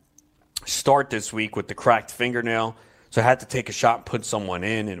that start this week with the cracked fingernail. So I had to take a shot and put someone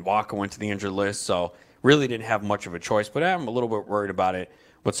in, and Walker went to the injured list. So really didn't have much of a choice. But I'm a little bit worried about it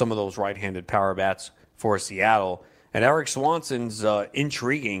with some of those right-handed power bats for Seattle. And Eric Swanson's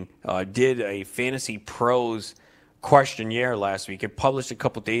intriguing. Did a Fantasy Pros questionnaire last week. It published a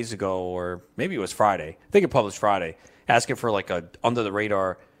couple days ago, or maybe it was Friday. I think it published Friday, asking for like a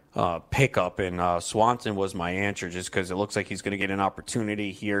under-the-radar pickup, and Swanson was my answer just because it looks like he's going to get an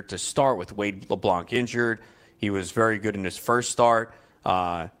opportunity here to start with Wade LeBlanc injured. He was very good in his first start,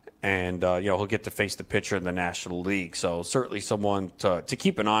 and he'll get to face the pitcher in the National League. So certainly someone to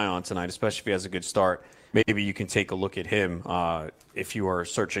keep an eye on tonight, especially if he has a good start. Maybe you can take a look at him if you are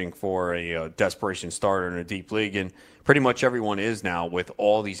searching for a desperation starter in a deep league, and pretty much everyone is now with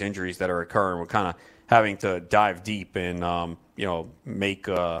all these injuries that are occurring. We're kind of having to dive deep and make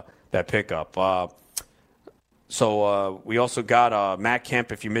that pickup. So we also got Matt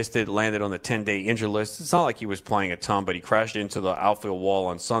Kemp. If you missed it, landed on the 10-day injured list. It's not like he was playing a ton, but he crashed into the outfield wall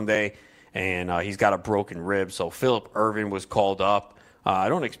on Sunday, and he's got a broken rib. So Phillip Ervin was called up. I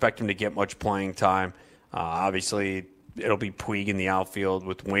don't expect him to get much playing time. Obviously, it'll be Puig in the outfield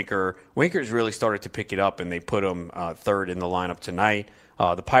with Winker. Winker's really started to pick it up, and they put him third in the lineup tonight.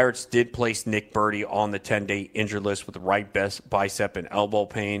 The Pirates did place Nick Burdi on the 10-day injured list with right bicep and elbow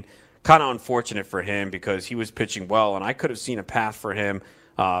pain. Kind of unfortunate for him because he was pitching well, and I could have seen a path for him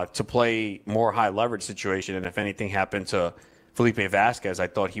to play more high-leverage situation. And if anything happened to Felipe Vasquez, I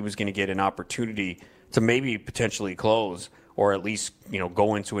thought he was going to get an opportunity to maybe potentially close or at least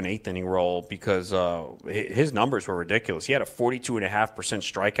go into an eighth-inning role because his numbers were ridiculous. He had a 42.5%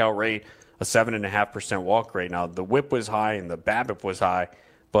 strikeout rate, a 7.5% walk rate. Now, the whip was high and the BABIP was high,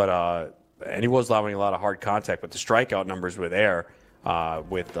 but and he was allowing a lot of hard contact, but the strikeout numbers were there.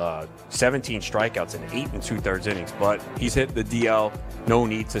 With 17 strikeouts in 8 2/3 innings. But he's hit the DL. No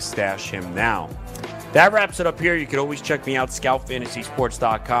need to stash him now. That wraps it up here. You can always check me out,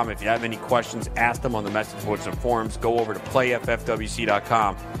 scoutfantasysports.com. If you have any questions, ask them on the message boards and forums. Go over to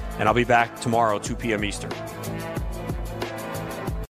playffwc.com, and I'll be back tomorrow, 2 p.m. Eastern.